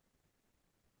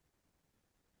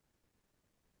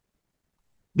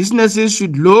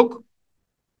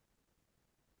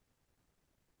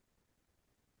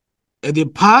at the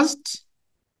past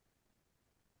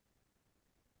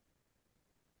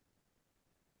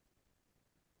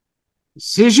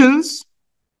decisions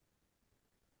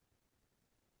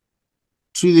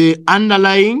to the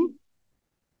underlying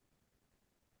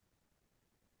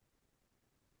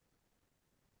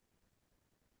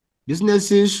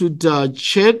businesses should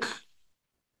check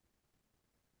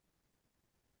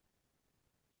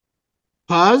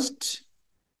past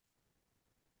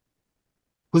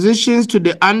positions to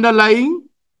the underlying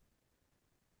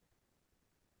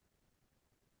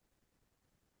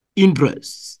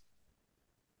interests.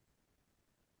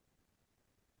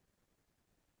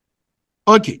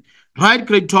 Okay, right,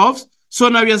 grade 12. So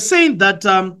now we are saying that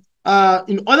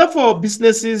in order for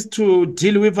businesses to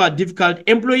deal with difficult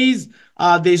employees,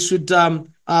 they should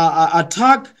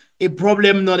attack a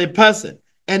problem, not a person.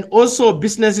 And also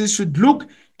businesses should look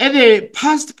at the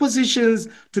past positions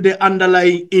to the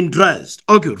underlying interest.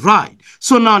 Okay, right.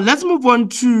 So now let's move on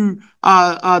to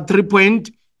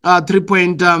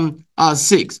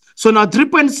 3.6. So now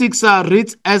 3.6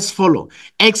 reads as follows.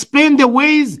 Explain the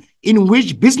ways in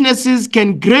which businesses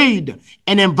can create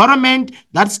an environment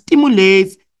that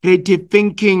stimulates creative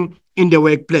thinking in the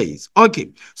workplace. Okay,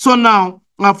 so now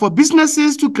for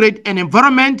businesses to create an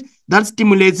environment that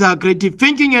stimulates creative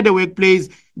thinking at the workplace,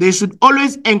 they should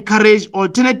always encourage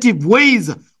alternative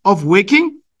ways of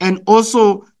working, and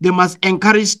also they must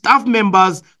encourage staff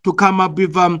members to come up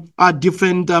with a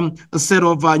different set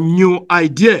of new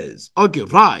ideas. Okay,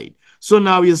 right. So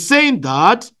now we're saying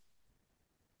that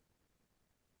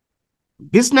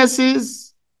businesses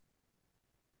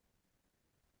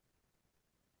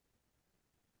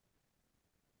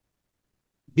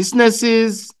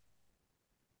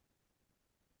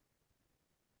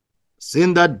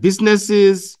saying that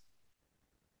businesses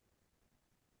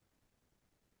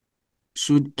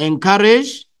should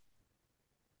encourage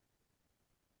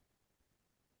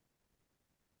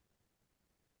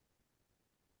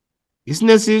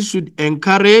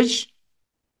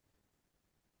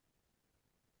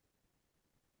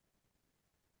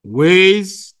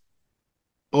ways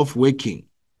of working.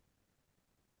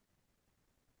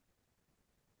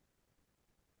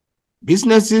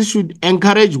 Businesses should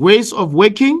encourage ways of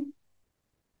working,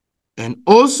 and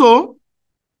also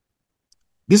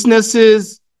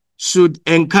businesses should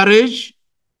encourage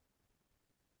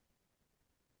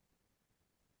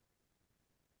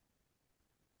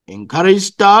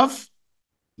staff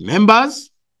members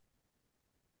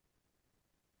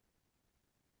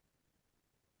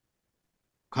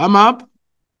come up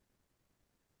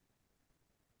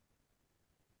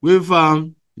with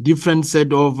different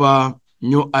set of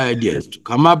new ideas, to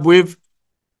come up with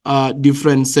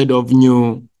different set of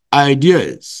new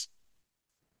ideas.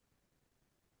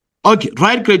 Okay,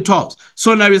 right, great talks.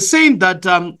 So now we're saying that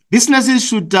businesses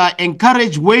should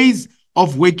encourage ways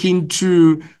of working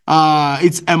to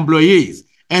its employees,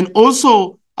 and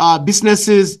also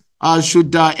businesses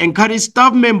should encourage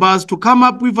staff members to come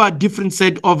up with a different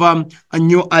set of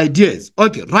new ideas.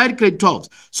 Okay, right, great talks.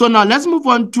 So now let's move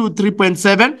on to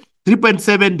 3.7.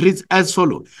 3.7 reads as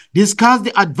follows. Discuss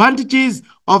the advantages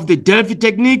of the Delphi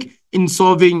technique in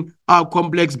solving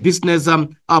complex business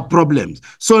problems.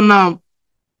 So now,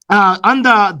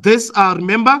 under this,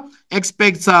 remember,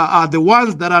 experts are the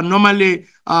ones that are normally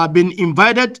been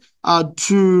invited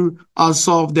to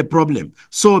solve the problem.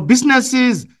 So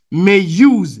businesses may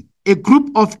use a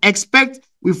group of experts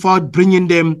without bringing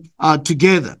them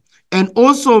together. And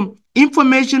also,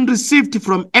 information received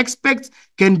from experts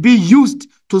can be used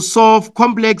to solve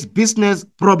complex business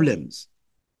problems.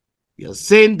 We are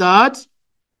saying that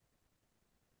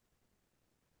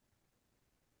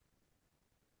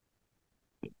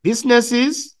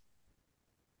businesses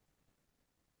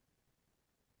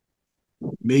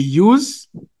may use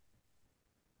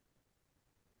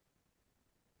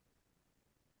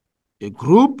a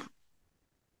group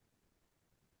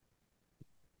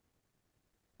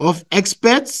of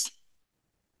experts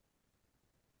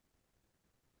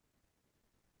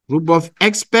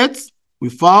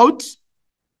without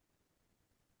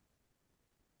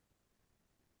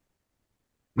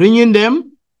bringing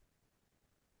them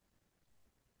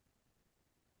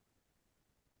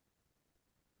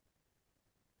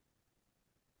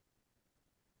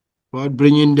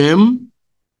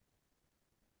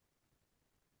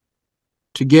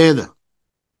together.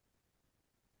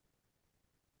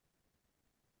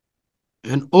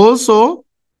 And also,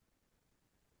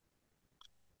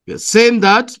 we are saying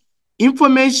that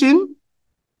information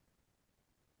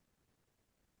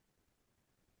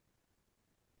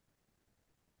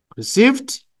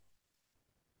received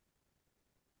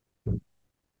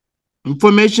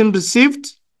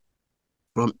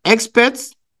from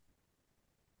experts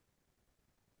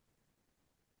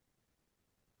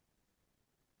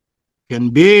can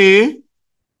be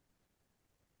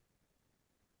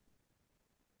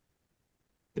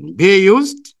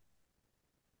used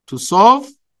to solve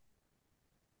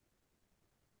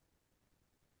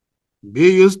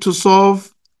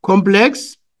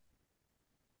complex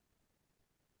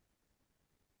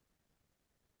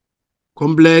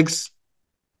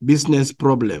business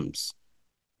problems.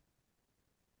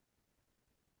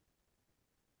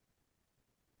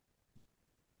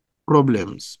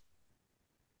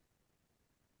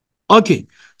 Okay,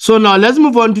 so now let's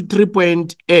move on to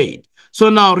 3.8. So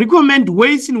now recommend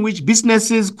ways in which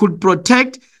businesses could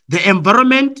protect the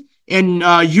environment and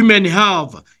human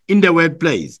health in the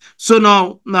workplace. So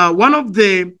now one of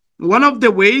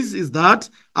the ways is that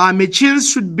machines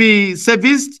should be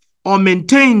serviced or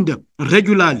maintained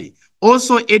regularly.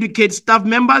 Also educate staff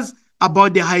members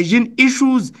about the hygiene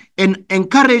issues and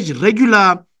encourage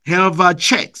regular health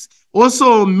checks.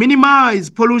 Also minimize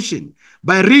pollution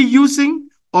by reusing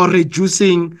or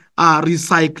reducing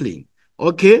recycling.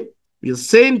 Okay, we're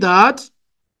saying that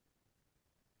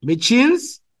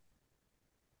machines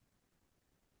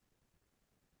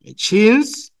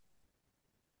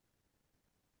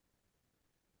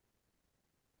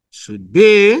should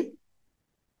be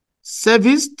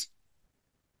serviced.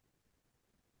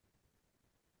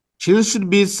 Machines should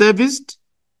be serviced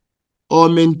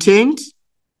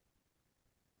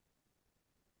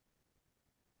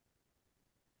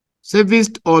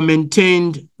or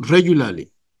maintained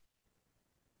regularly.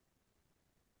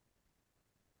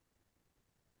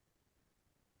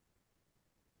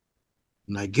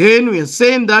 And again, we are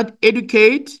saying that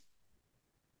educate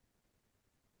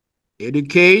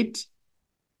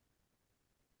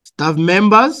staff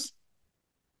members,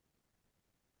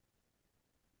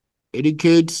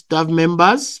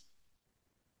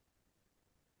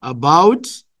 about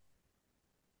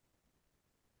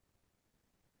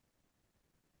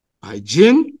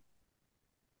hygiene,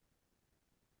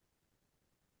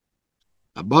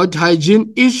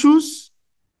 issues,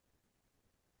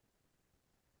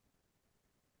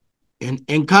 and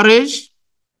encourage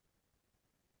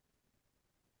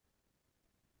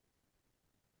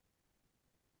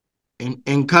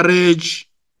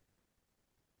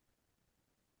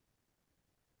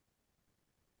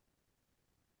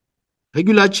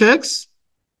regular checks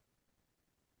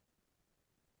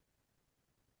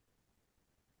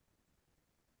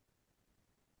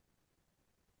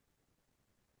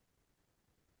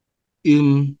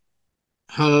in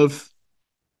health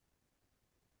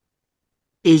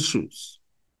issues.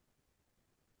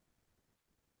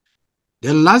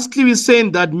 Then lastly, we're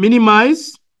saying that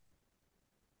minimize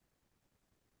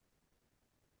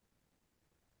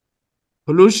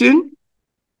pollution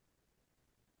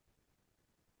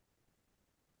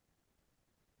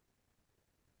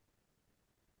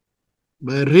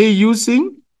by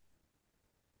reusing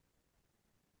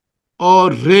or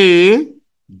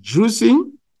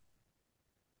reducing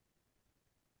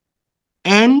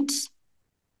and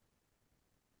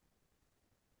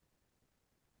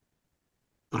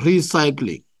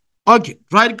recycling. Okay,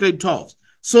 right, grade 12.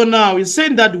 So now we're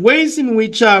saying that ways in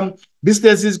which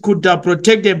businesses could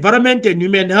protect the environment and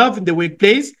human health in the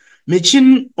workplace,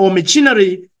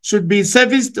 machinery should be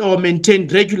serviced or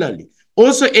maintained regularly.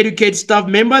 Also educate staff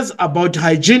members about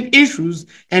hygiene issues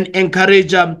and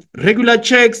encourage regular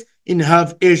checks in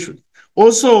health issues.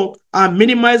 Also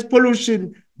minimize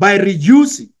pollution by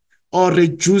reusing or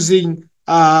reducing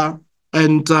and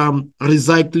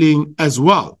recycling as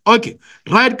well. Okay,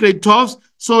 right, grade 12.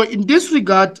 So in this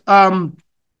regard,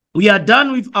 we are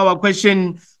done with our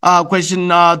question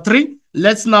 3.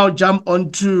 Let's now jump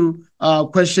on to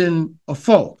question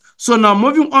 4. So now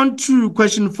moving on to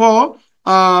question 4,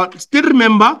 still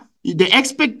remember the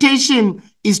expectation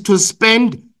is to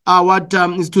spend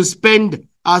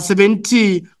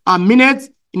 70 minutes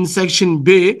in section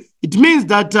B. It means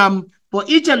that for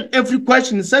each and every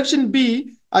question in section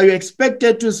B, are you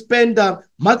expected to spend a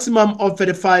maximum of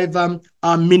 35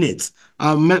 minutes?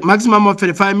 Maximum of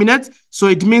 35 minutes. So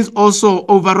it means also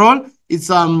overall it's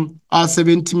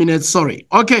 70 minutes. Sorry.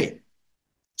 Okay.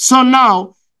 So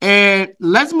now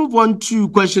let's move on to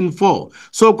question 4.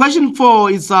 So question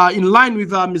 4 is in line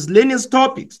with miscellaneous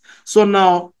topics. So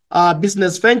now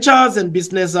business ventures and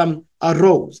business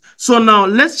roles. So now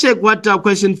let's check what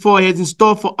question 4 has in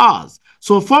store for us.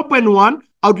 So 4.1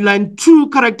 outline 2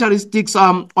 characteristics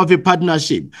of a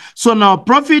partnership. So now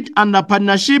profit under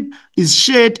partnership is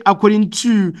shared according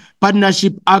to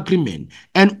partnership agreement,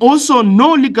 and also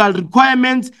no legal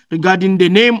requirements regarding the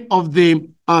name of the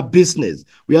business.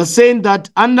 We are saying that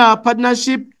under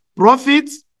partnership,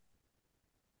 profits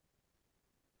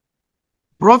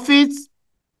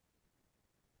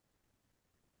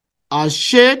are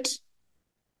shared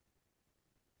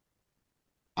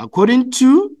according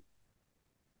to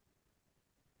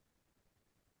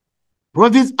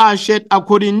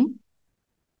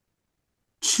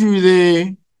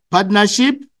the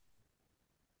partnership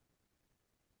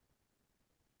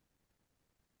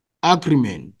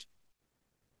agreement.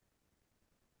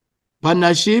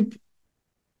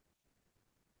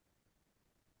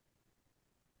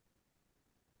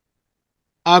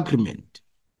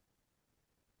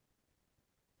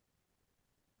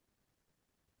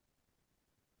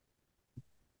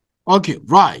 Okay,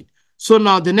 right. So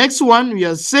now the next one, we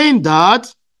are saying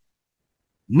that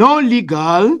no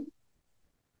legal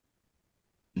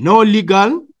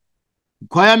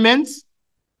requirements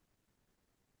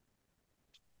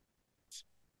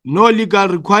no legal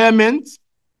requirements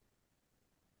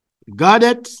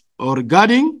regarded or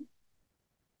regarding,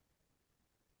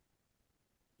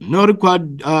 no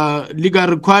required legal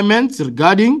requirements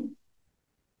regarding,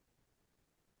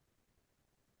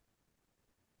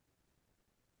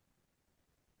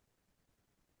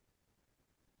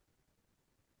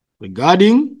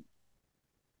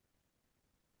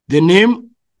 the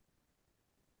name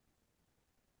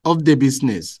of the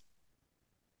business.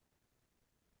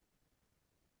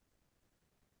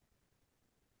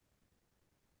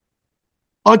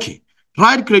 Okay,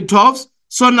 right, grade 12.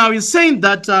 So now he's saying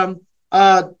that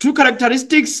two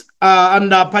characteristics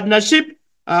under partnership,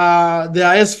 they are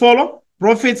as follow.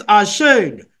 Profits are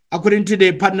shared according to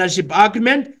the partnership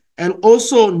agreement, and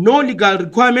also no legal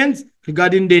requirements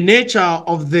regarding the nature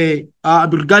of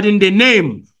regarding the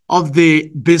name of the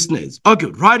business. Okay,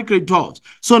 right, grade 12.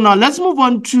 So now let's move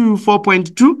on to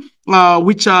 4.2,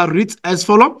 which reads as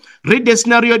follow. Read the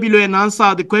scenario below and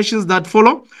answer the questions that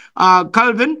follow.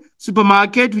 Calvin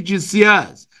Supermarket, which is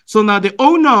Sears. So now the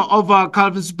owner of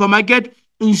Calvin Supermarket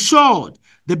insured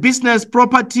the business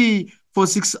property for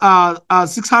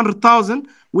 600,000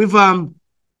 with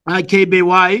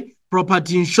KBY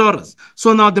property insurance.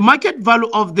 So now the market value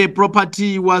of the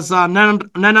property was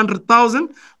 900,000.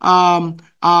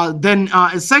 Then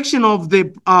a section of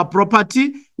the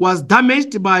property was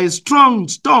damaged by strong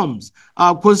storms,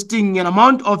 costing an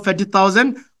amount of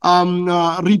 30,000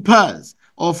 repairs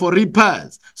or for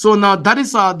repairs. So now that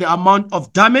is the amount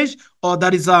of damage, or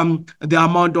that is the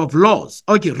amount of loss.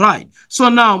 Okay, right. So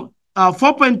now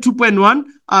 4.2.1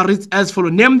 reads as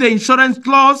follows. Name the insurance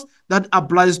clause that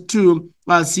applies to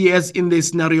CS in the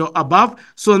scenario above.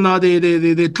 So now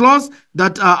the clause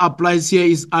that applies here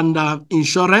is under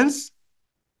insurance.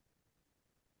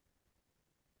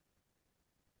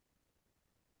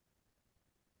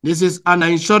 This is under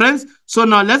insurance. So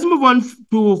now let's move on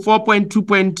to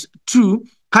 4.2.2.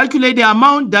 Calculate the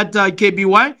amount that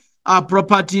KBY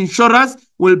property insurers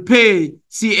will pay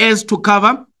CS to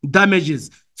cover damages.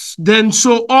 Then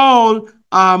show all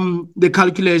the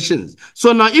calculations.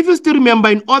 So now if you still remember,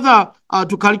 in order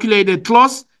to calculate the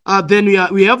clause, then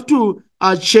we have to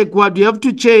check what we have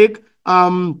to check.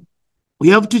 We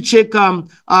have to check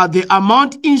the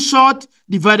amount insured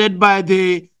divided by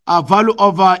the value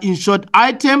of insured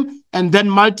item, and then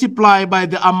multiply by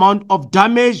the amount of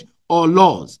damage or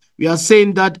loss. We are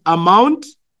saying that amount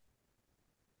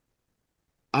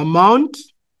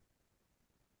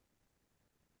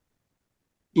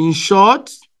insured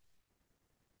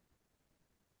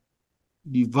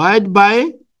divided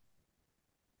by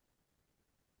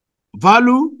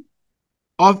value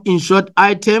of insured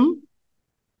item,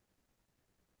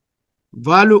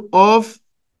 value of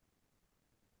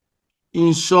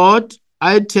insured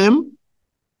item,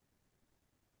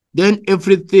 then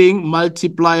everything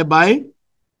multiplied by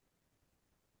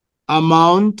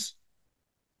amount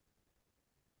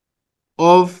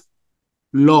of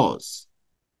loss.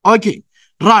 Okay,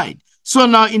 right. So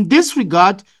now in this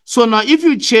regard, so now if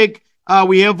you check,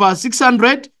 we have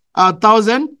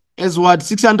 600,000 as what?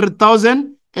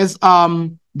 600,000 as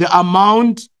the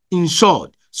amount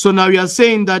insured. So now we are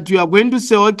saying that we are going to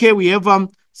say, okay, we have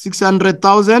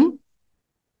 600,000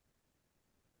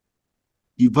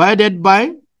 divided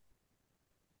by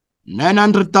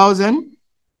 900,000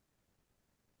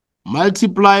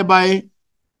 multiplied by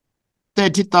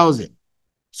 30,000.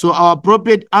 So our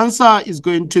appropriate answer is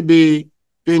going to be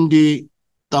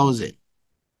 20,000.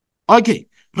 Okay,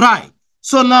 right.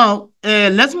 So now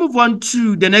let's move on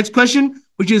to the next question,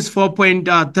 which is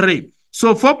 4.3.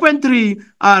 So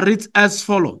 4.3 reads as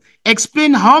follows.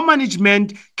 Explain how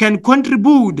management can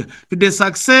contribute to the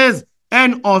success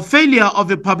and or failure of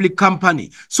a public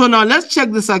company. So now let's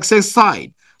check the success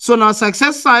side. So now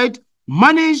success side,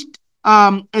 managed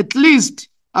at least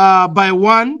by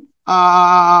one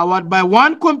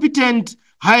competent,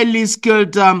 highly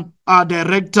skilled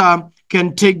director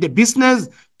can take the business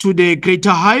to the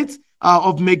greater heights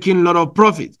of making a lot of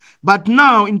profits. But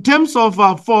now in terms of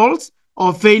faults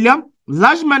or failure,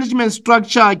 large management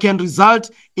structure can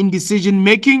result in decision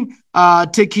making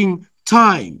taking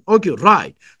time. Okay,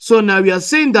 right. So now we are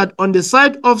saying that on the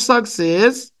side of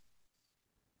success,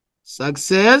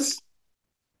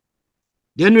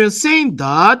 then we are saying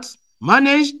that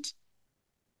managed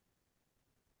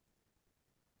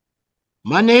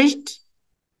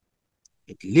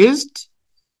at least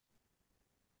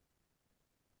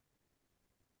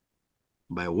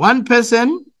by one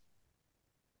person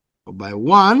or by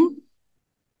one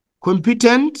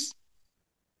competent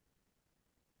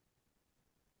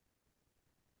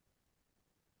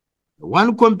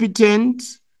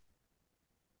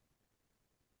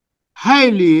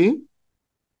highly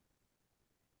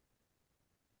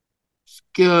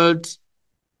skilled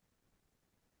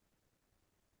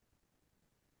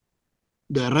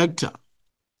director.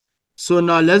 So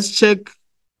now let's check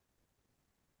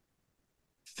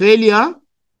failure,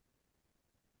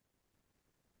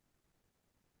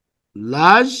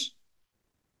 large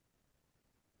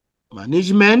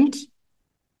management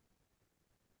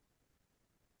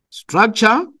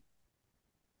structure,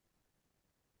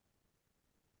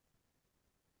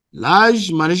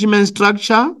 large management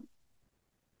structure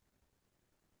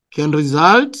can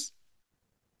result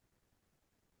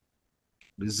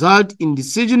in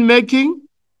decision making,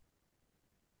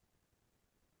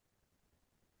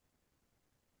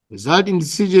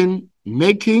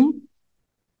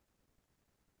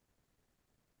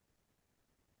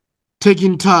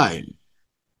 taking time.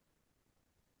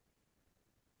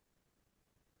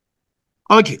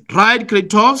 Okay, right,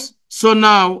 Kratos. So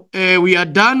now we are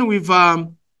done with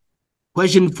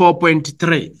question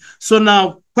 4.3. So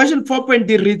now question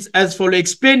 4.3 reads as follows.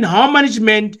 Explain how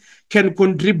management can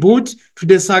contribute to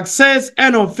the success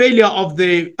and or failure of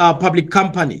the public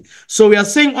company. So we are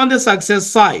saying on the success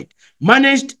side,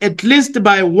 managed at least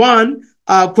by one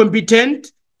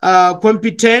competent,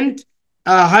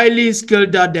 highly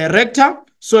skilled director.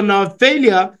 So now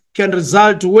failure can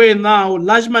result where now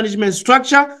large management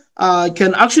structure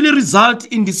can actually result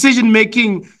in decision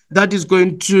making that is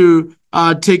going to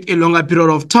take a longer period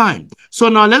of time. So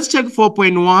now let's check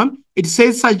 4.1. It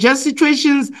says suggest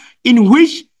situations in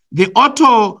which the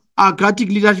autocratic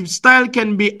leadership style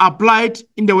can be applied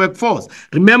in the workforce.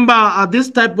 Remember, this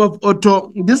type of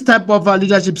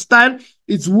leadership style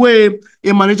is where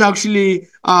a manager actually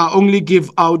only gives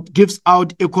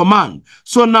out a command.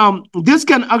 So now this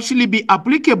can actually be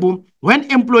applicable when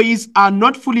employees are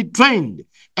not fully trained,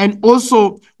 and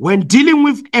also when dealing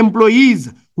with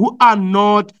employees who are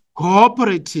not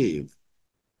cooperative.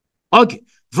 Okay,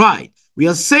 right. We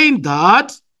are saying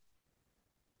that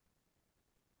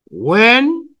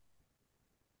when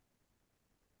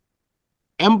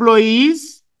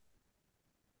employees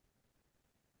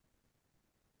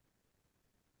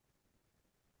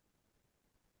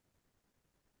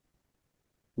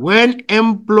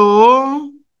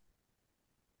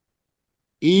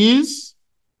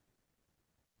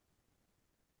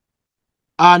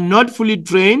are not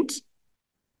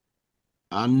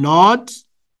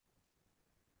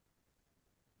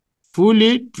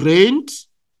fully trained,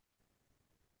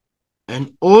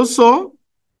 and also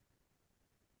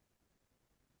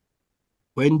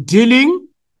when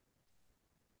dealing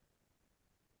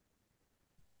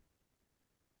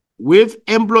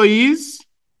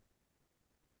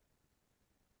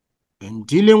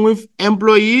with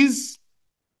employees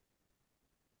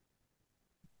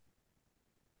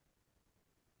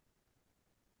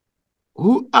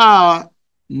who are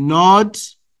not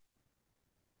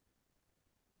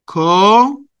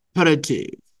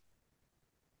cooperative.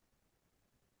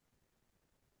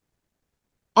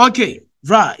 Okay,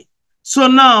 right. So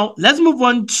now let's move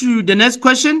on to the next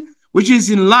question, which is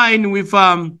in line with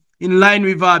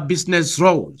our business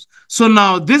roles. So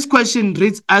now this question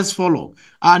reads as follows.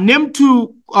 Name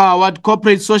two what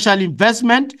corporate social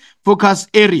investment focus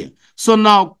area. So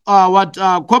now what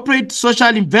corporate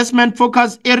social investment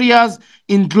focus areas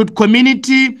include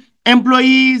community,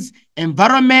 employees,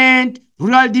 environment,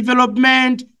 rural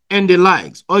development, and the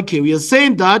likes. Okay, we are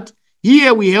saying that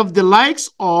here we have the likes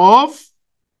of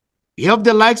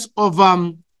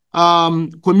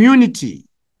community,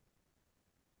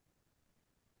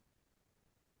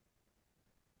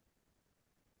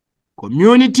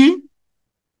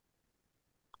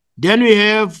 then we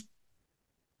have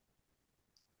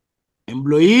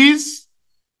employees,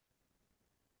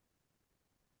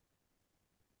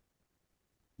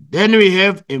 then we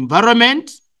have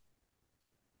environment,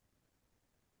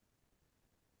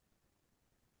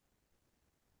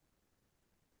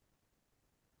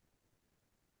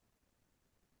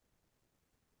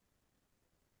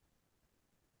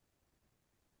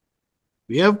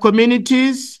 we have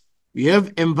communities, we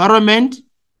have environment,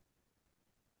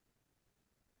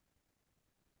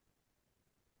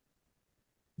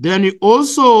 then we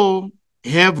also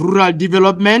have rural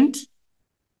development,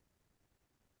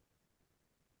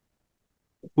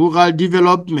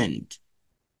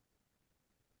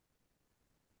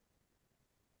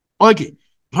 Okay,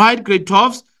 right, great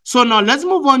tops. So now let's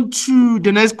move on to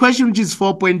the next question, which is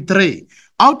 4.3.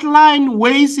 Outline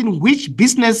ways in which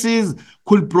businesses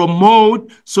could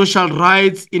promote social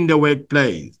rights in the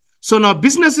workplace. So now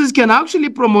businesses can actually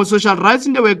promote social rights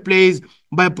in the workplace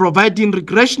by providing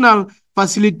recreational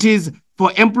facilities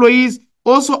for employees,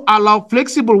 also allow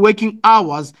flexible working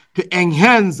hours to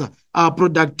enhance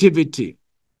productivity.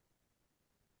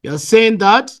 You're saying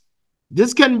that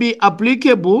This can be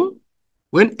applicable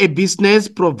when a business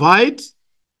provides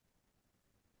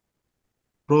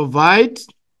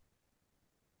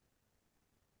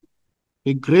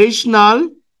recreational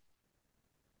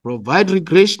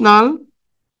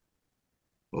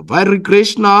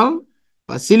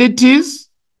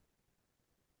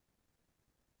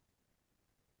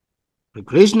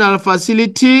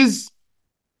facilities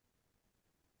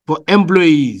for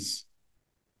employees.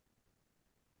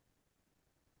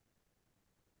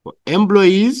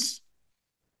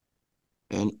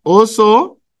 And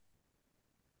also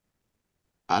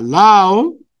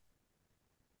allow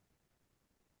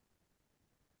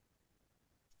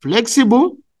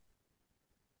flexible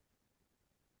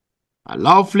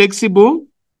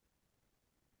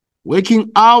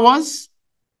working hours,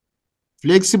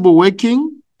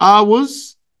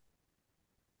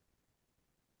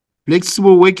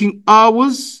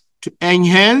 to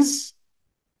enhance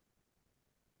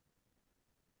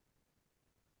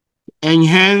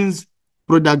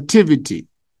productivity.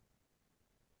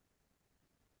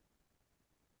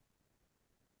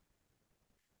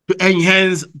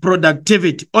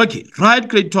 Okay, right,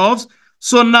 grade 12s.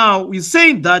 So now we're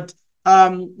saying that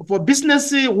for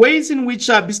businesses, ways in which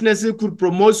businesses could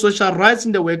promote social rights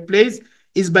in the workplace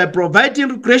is by providing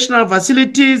recreational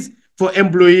facilities for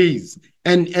employees,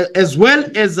 and as well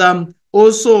as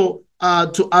also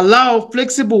to allow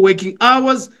flexible working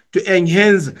hours to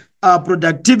enhance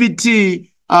productivity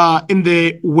in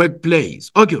the workplace.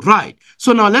 Okay, right.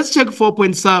 So now let's check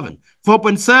 4.7.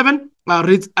 4.7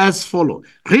 reads as follows.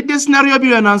 Read the scenario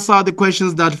view and answer the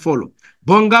questions that follow.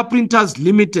 Bonga Printers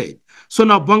Limited. So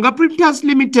now Bonga Printers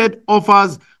Limited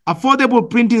offers affordable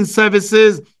printing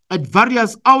services at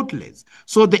various outlets.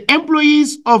 So the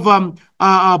employees of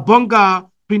Bonga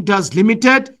Printers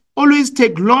Limited always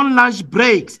take long lunch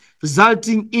breaks,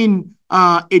 resulting in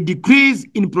a decrease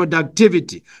in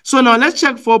productivity. So now let's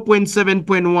check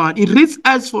 4.7.1. It reads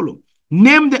as follows.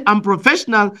 Name the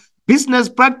unprofessional business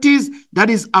practice that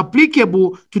is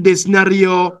applicable to the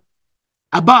scenario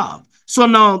above. So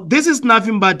now this is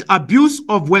nothing but abuse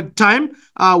of work time,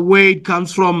 where it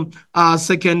comes from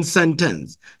second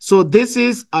sentence. So this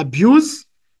is abuse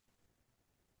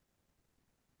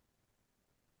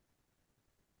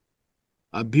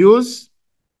of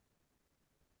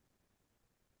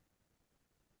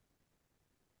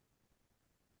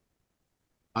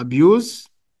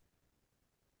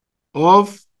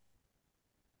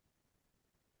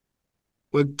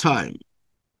work time.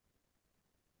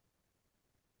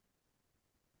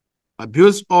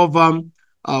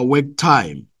 Work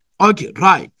time. Okay,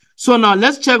 right. So now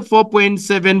let's check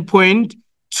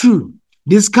 4.7.2.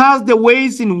 Discuss the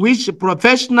ways in which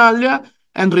professional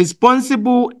and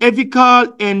responsible,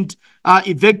 ethical, and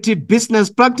effective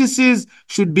business practices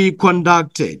should be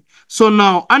conducted. So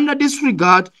now, under this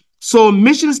regard, so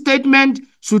mission statement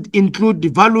should include the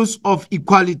values of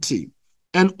equality.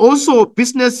 And also,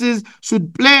 businesses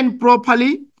should plan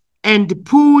properly and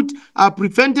put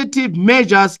preventative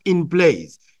measures in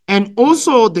place. And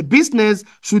also, the business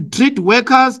should treat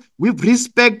workers with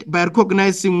respect by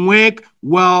recognizing work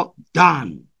well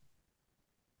done.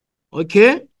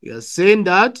 Okay, we are saying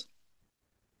that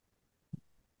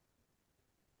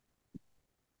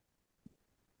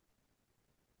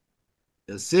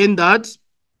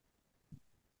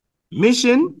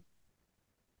mission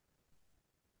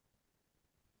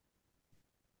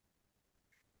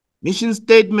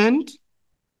statement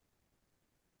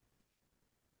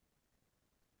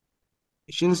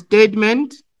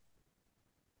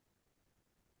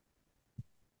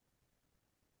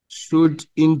should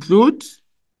include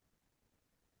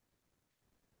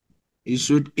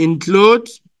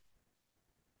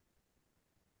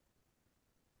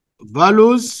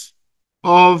values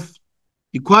of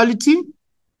equality,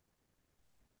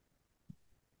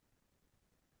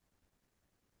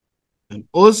 and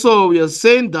also we are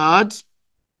saying that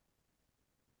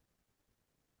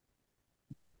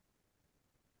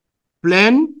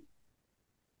plan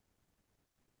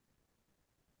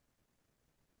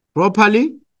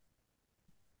properly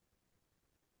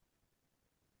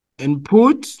and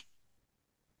put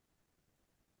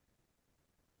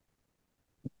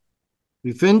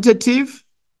preventative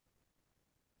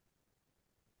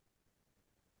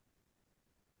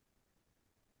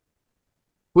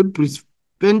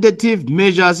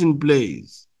measures in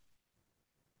place.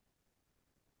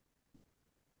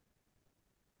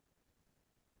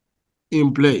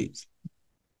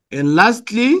 And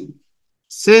lastly,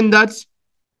 saying that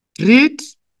treat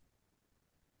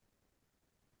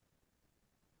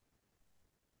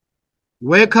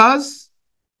workers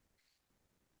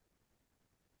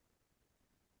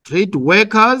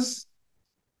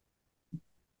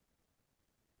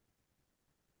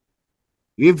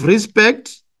Give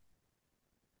respect.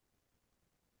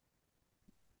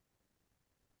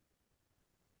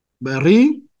 By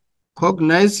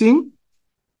recognizing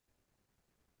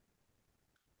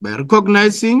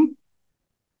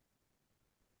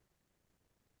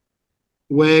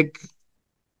work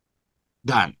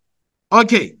done.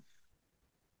 Okay.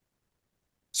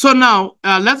 So now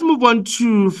let's move on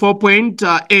to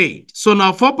 4.8. So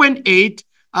now 4.8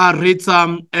 reads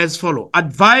as follows.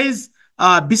 Advise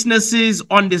businesses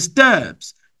on the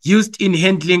steps used in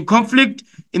handling conflict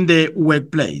in the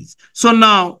workplace. So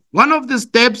now one of the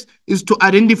steps is to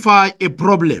identify a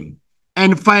problem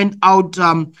and find out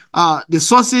the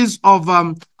sources of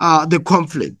the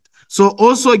conflict. So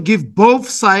also give both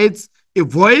sides a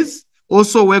voice,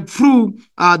 also work through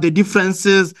the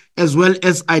differences as well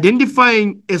as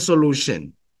identifying a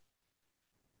solution.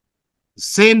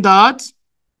 Saying that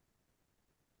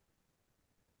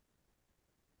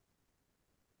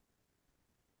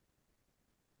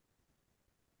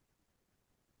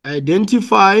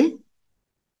identify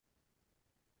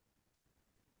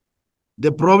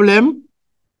the problem,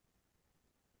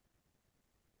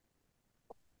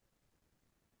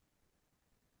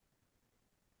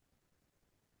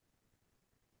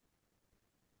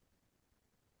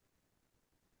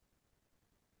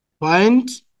 find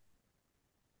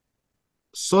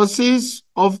sources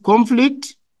of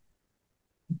conflict,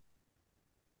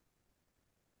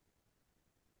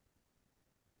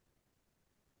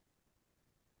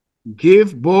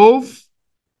 give both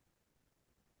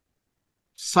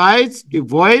sides a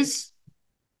voice,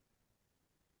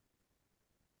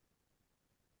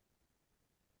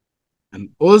 and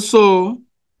also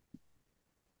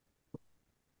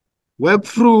work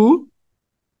through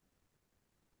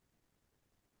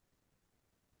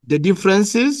the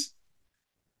differences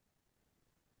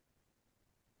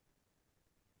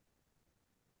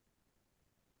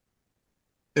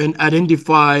and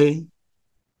identify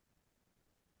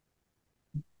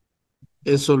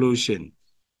a solution.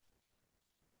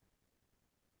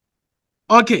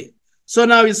 Okay, so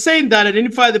now it's saying that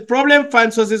identify the problem,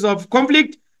 find sources of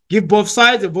conflict, give both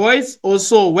sides a voice,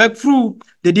 also work through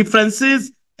the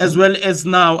differences, as well as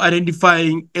now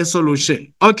identifying a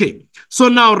solution. Okay, so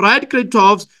now right, grade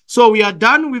 12. So we are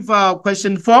done with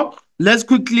question 4. Let's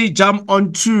quickly jump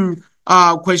on to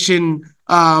question,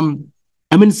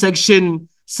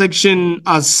 section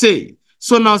C.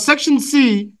 So now section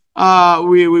C,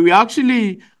 we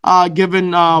actually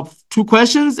given 2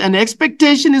 questions, and the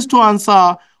expectation is to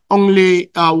answer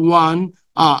only one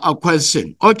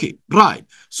question. Okay, right.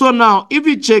 So now if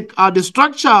you check the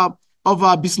structure of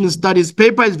our business studies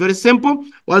paper is very simple.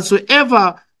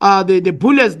 Whatsoever the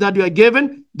bullets that you are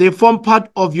given, they form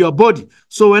part of your body.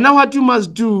 So now what you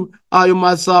must do, you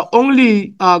must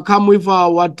only come with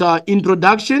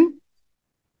introduction,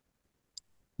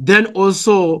 then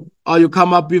also you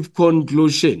come up with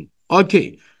conclusion.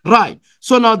 Okay, right.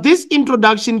 So now this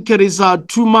introduction carries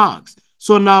 2 marks.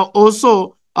 So now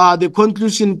also the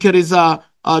conclusion carries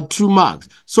 2 marks.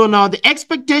 So now the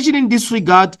expectation in this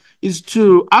regard is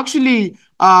to actually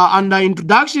under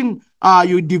introduction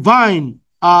you define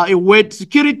a word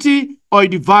security or you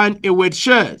define a word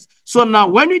shares. So now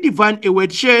when we define a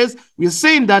word shares, we're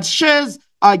saying that shares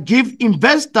give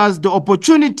investors the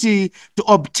opportunity to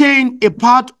obtain a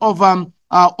part of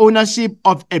ownership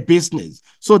of a business.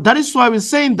 So that is why we're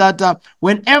saying that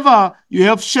whenever you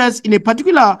have shares in a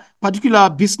particular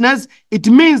business, it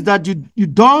means that you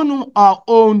don't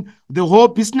own the whole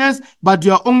business, but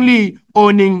you are only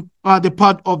owning the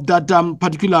part of that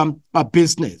particular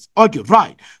business. Okay,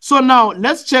 right. So now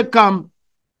let's check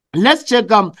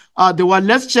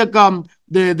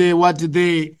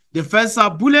the first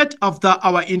bullet after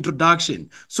our introduction.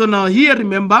 So now here,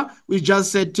 remember, we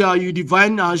just said you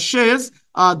define shares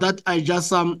that I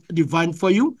just defined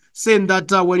for you, saying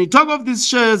that when you talk of these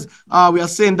shares, we are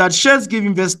saying that shares give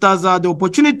investors the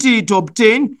opportunity to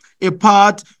obtain a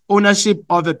part ownership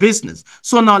of a business.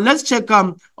 So now let's check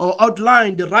or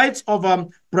outline the rights of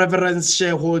preference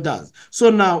shareholders. So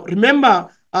now remember,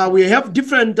 we have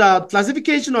different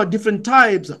classification or different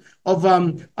types of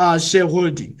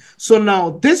shareholding. So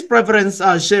now these preference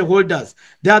shareholders,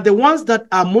 they are the ones that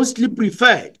are mostly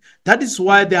preferred. That is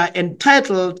why they are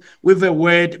entitled with a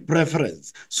word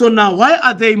preference. So now why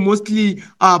are they mostly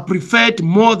preferred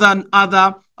more than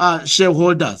other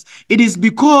shareholders? It is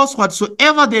because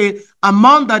whatsoever the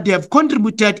amount that they have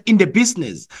contributed in the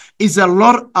business is a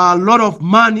lot of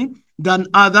money than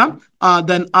other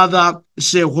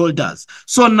shareholders.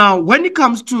 So now, when it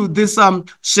comes to this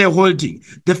shareholding,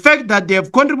 the fact that they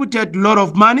have contributed a lot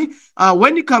of money,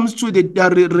 when it comes to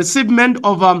the receivement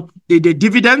of the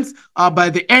dividends by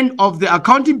the end of the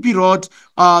accounting period,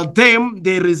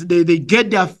 they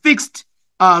get their fixed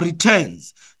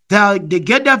returns. They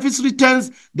get their fixed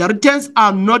returns. The returns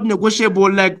are not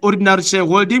negotiable like ordinary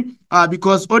shareholding,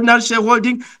 because ordinary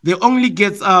shareholding, they only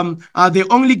get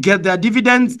their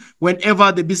dividends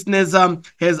whenever the business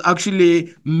has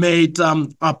actually made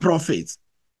profits.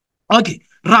 Okay,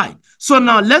 right. So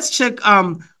now let's check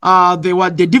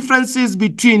the differences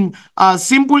between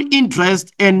simple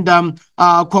interest and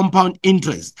compound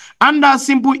interest. Under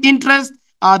simple interest,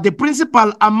 the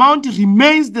principal amount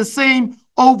remains the same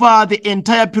over the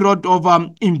entire period of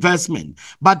investment.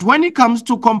 But when it comes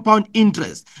to compound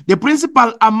interest, the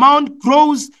principal amount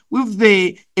grows with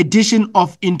the addition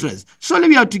of interest. Surely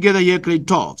we are together here, grade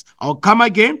 12. I'll come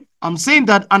again. I'm saying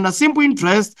that under simple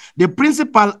interest, the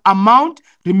principal amount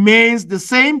remains the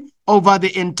same over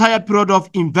the entire period of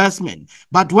investment.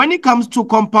 But when it comes to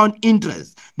compound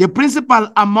interest, the principal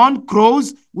amount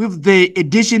grows with the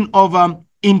addition of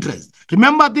interest.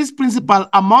 Remember this principal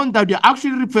amount that we're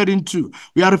actually referring to.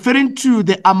 We are referring to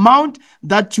the amount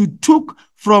that you took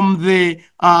from the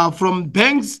from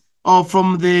banks or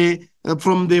from the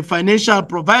financial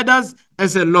providers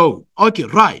as a loan. Okay,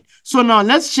 right. So now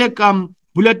let's check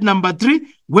bullet number 3,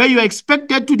 where you're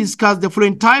expected to discuss the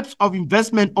following types of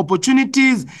investment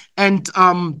opportunities and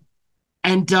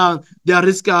their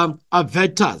risk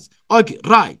vectors. Okay,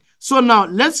 right. So now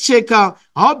let's check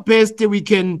how best we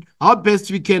can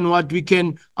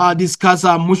discuss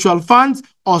mutual funds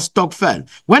or stock firm.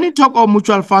 When you talk of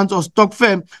mutual funds or stock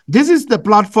firm, this is the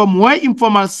platform where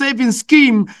informal savings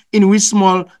scheme in which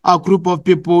small group of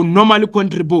people normally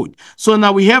contribute. So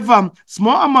now we have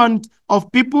small amount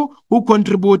of people who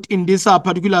contribute in this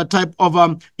particular type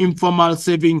of informal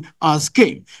saving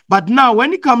scheme. But now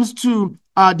when it comes to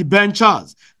the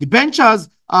debentures,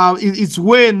 it's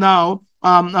where now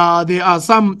there are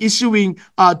some issuing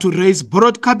to raise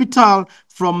borrowed capital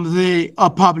from the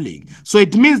public. So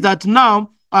it means that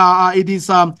now it is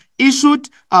issued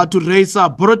to raise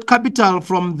borrowed capital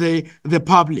from the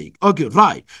public. Okay,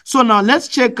 right. So now let's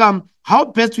check how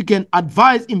best we can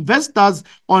advise investors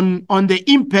on the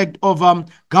impact of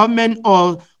government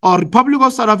or Republic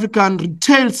of South African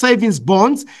retail savings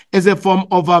bonds as a form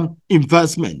of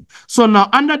investment. So now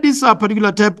under this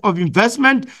particular type of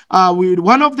investment,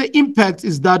 one of the impacts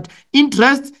is that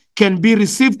interest can be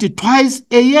received twice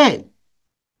a year.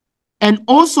 And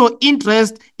also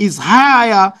interest is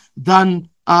higher than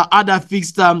other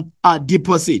fixed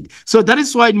deposit. So that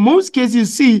is why in most cases you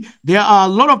see there are a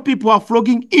lot of people who are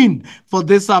flocking in for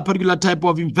this particular type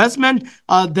of investment.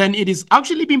 Then it is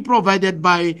actually being provided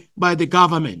by the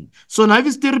government. So now if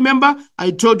you still remember,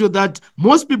 I told you that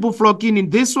most people flock in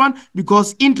this one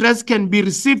because interest can be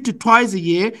received twice a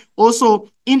year. Also,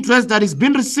 interest that is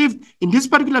being received in this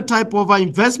particular type of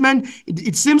investment,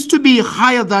 it seems to be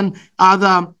higher than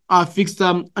other fixed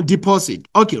deposit.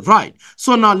 Okay, right.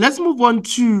 So now let's move on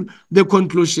to the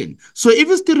conclusion. So if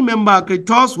you still remember,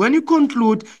 Kratos, when you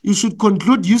conclude, you should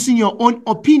conclude using your own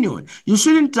opinion. You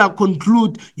shouldn't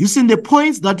conclude using the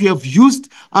points that you have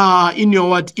used in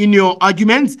your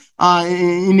arguments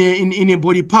in a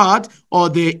body part or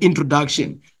the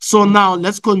introduction. So now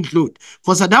let's conclude.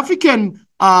 For South African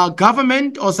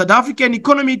government or South African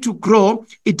economy to grow,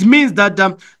 it means that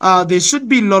there should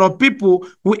be a lot of people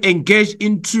who engage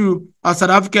into a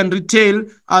South African retail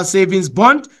savings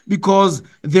bond because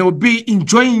they will be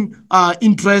enjoying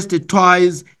interest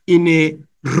twice in a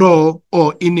row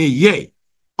or in a year.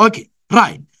 Okay,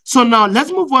 right. So now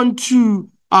let's move on to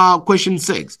question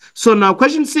 6. So now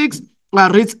question 6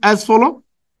 reads as follows.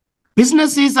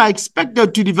 Businesses are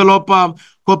expected to develop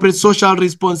corporate social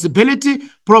responsibility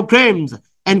programs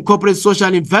and corporate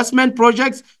social investment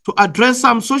projects to address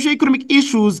some socioeconomic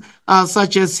issues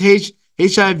such as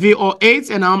HIV or AIDS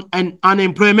and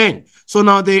unemployment. So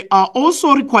now they are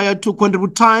also required to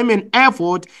contribute time and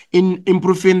effort in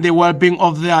improving the well-being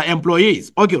of their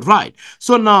employees. Okay, right.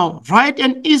 So now write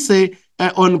an essay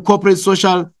on corporate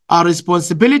social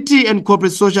responsibility and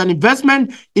corporate social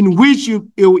investment in which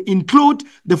you include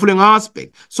the following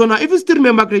aspect. So now if you still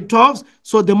remember grade 12,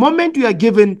 so the moment you are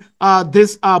given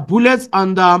this bullets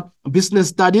and business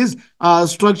studies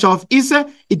structure of essay,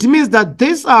 it means that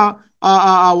these are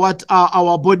what are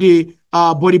our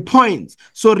body points.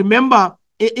 So remember,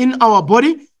 in our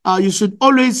body, you should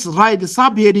always write the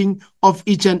subheading of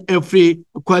each and every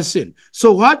question.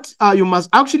 So what you must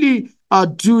actually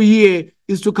do here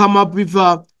is to come up with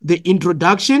the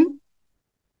introduction,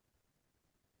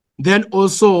 then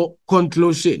also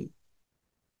conclusion.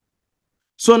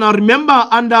 So now remember,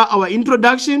 under our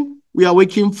introduction, we are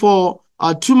working for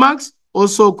 2 marks.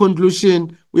 Also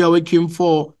conclusion, we are working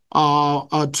for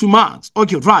 2 marks.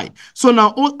 Okay, right. So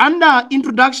now under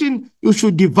introduction, you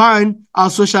should define our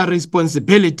social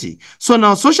responsibility. So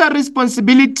now social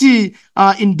responsibility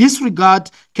in this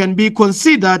regard can be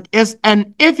considered as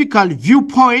an ethical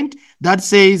viewpoint that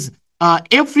says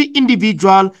every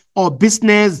individual or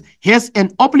business has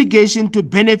an obligation to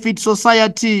benefit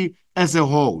society as a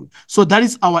whole. So that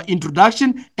is our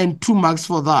introduction, and 2 marks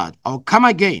for that. I'll come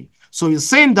again. So we're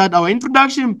saying that our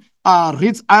introduction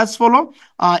reads as follows: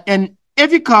 an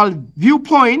ethical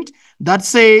viewpoint that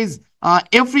says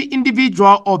every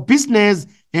individual or business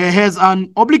has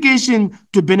an obligation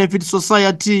to benefit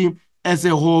society as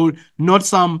a whole, not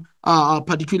some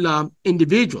particular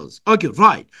individuals. Okay,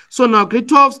 right. So now, grade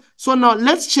 12. So now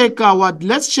let's check our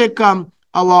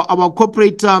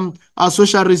corporate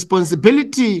social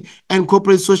responsibility and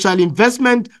corporate social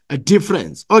investment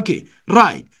difference. Okay,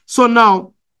 right. So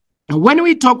now, when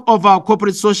we talk of our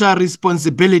corporate social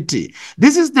responsibility,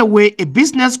 this is the way a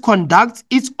business conducts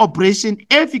its operation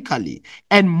ethically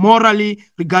and morally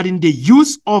regarding the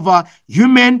use of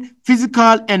human,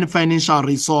 physical, and financial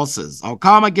resources. I'll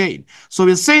come again. So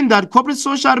we're saying that corporate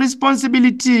social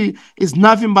responsibility is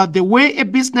nothing but the way a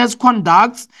business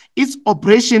conducts its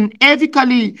operation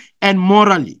ethically and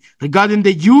morally regarding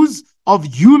the use of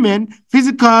human,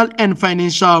 physical, and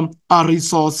financial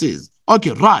resources.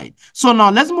 Okay, right. So now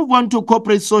let's move on to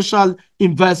corporate social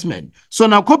investment. So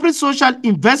now corporate social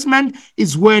investment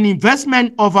is when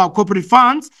investment of our corporate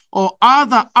funds or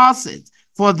other assets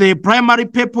for the primary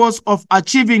purpose of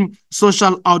achieving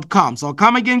social outcomes. I'll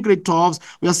come again, grade 12.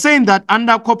 We are saying that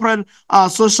under corporate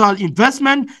social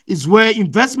investment is where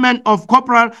investment of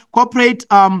corporate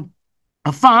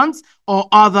funds or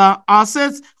other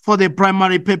assets for the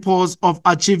primary purpose of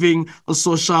achieving a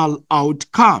social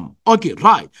outcome. Okay,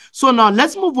 right. So now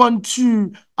let's move on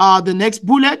to the next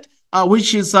bullet,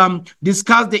 which is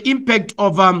discuss the impact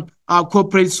of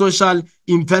corporate social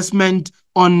investment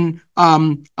on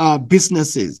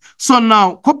businesses. So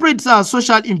now corporate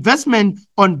social investment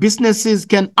on businesses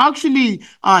can actually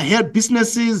help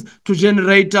businesses to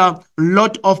generate a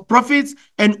lot of profits,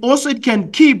 and also it can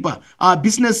keep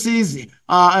businesses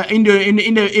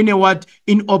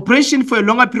in operation for a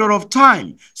longer period of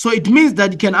time. So it means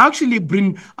that it can actually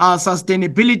bring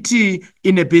sustainability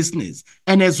in a business,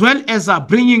 and as well as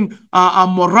bringing a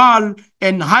morale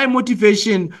and high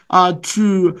motivation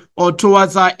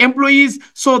towards our employees,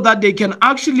 so that they can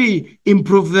actually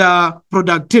improve their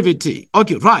productivity.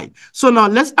 Okay, right. So now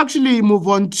let's actually move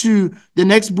on to the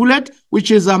next bullet, which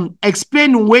is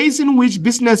explain ways in which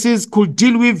businesses could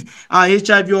deal with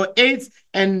HIV or AIDS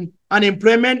and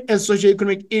unemployment and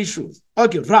socioeconomic issues.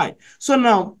 Okay, right. So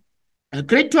now,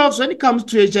 grade 12, when it comes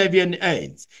to HIV and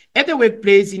AIDS, at the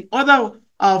workplace, in order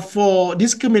for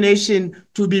discrimination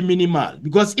to be minimal,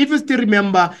 because if you still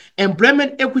remember,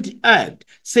 Employment Equity Act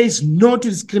says no to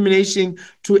discrimination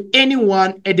to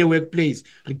anyone at the workplace,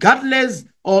 regardless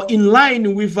or in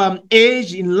line with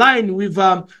age, in line with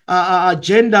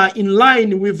gender, in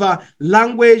line with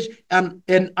language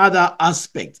and other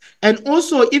aspects. And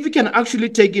also, if you can actually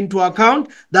take into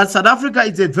account that South Africa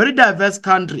is a very diverse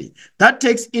country that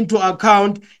takes into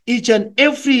account each and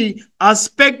every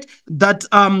aspect that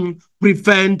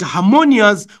prevent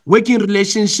harmonious working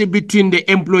relationship between the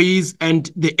employees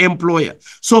and the employer.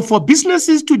 So for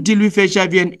businesses to deal with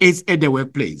HIV and AIDS at the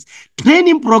workplace,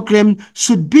 training program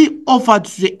should be offered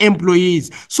to the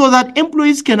employees so that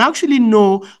employees can actually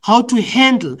know how to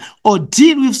handle or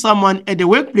deal with someone at the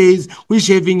workplace who is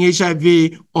having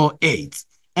HIV or AIDS.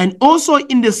 And also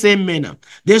in the same manner,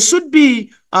 there should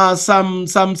be some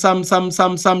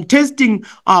testing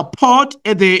port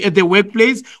at the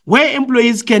workplace where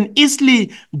employees can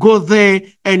easily go there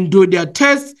and do their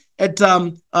tests at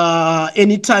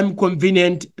any time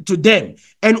convenient to them.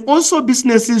 And also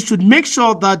businesses should make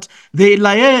sure that they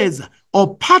liaise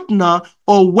or partner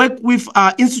or work with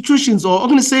institutions or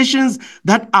organizations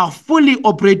that are fully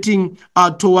operating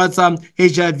towards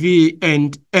HIV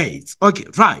and AIDS. Okay,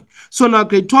 right. So now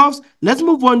grade 12, let's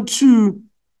move on to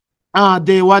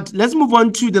let's move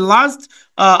on to the last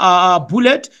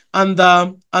bullet and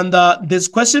this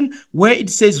question where it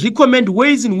says recommend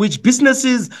ways in which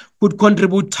businesses could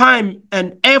contribute time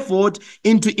and effort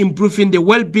into improving the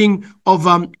well-being of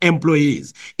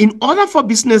employees. In order for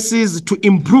businesses to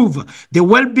improve the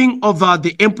well-being of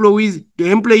the employees,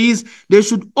 they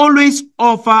should always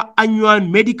offer annual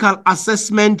medical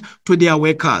assessment to their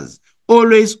workers,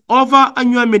 always offer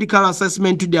annual medical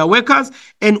assessment to their workers,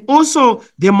 and also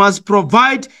they must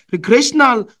provide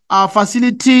recreational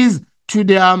facilities to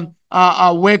their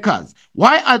workers.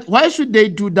 Why should they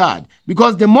do that?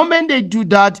 Because the moment they do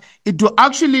that, it will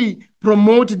actually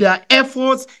promote their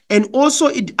efforts, and also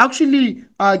it actually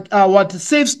what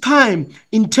saves time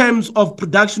in terms of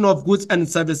production of goods and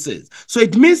services. So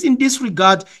it means in this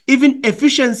regard, even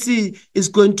efficiency is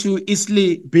going to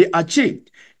easily be achieved.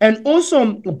 And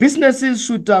also businesses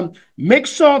should make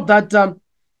sure that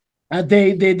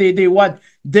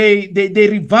they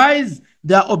revise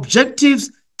their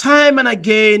objectives time and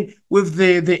again with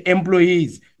the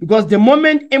employees, because the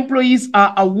moment employees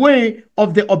are aware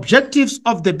of the objectives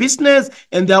of the business,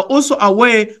 and they're also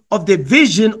aware of the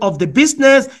vision of the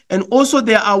business, and also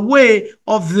they're aware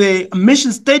of the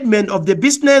mission statement of the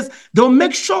business, they'll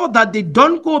make sure that they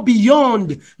don't go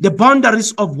beyond the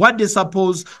boundaries of what they're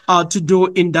supposed to do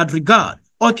in that regard.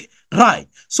 Okay, right.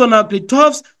 So now, grade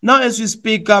 12s, now as we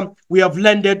speak, we have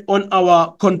landed on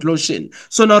our conclusion.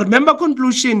 So now remember,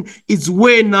 conclusion is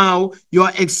where now you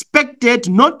are expected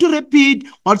not to repeat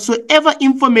whatsoever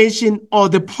information or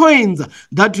the points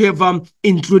that you have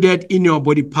included in your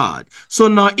body part. So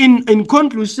now in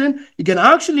conclusion, you can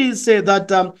actually say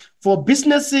that for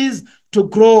businesses to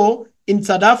grow in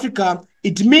South Africa,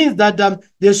 it means that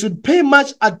they should pay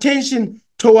much attention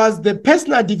towards the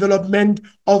personal development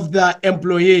of their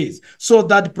employees, so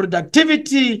that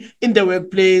productivity in the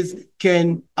workplace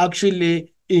can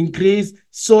actually increase.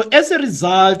 So as a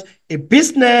result, a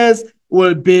business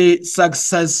will be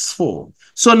successful.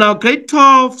 So now, grade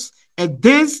 12s, at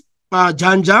this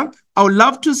juncture, I would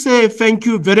love to say thank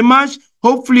you very much.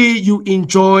 Hopefully you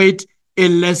enjoyed a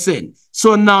lesson.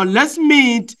 So now let's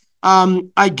meet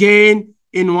again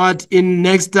in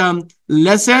next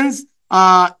lessons.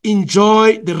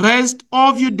 Enjoy the rest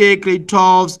of your day, grade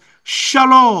 12s.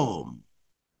 Shalom.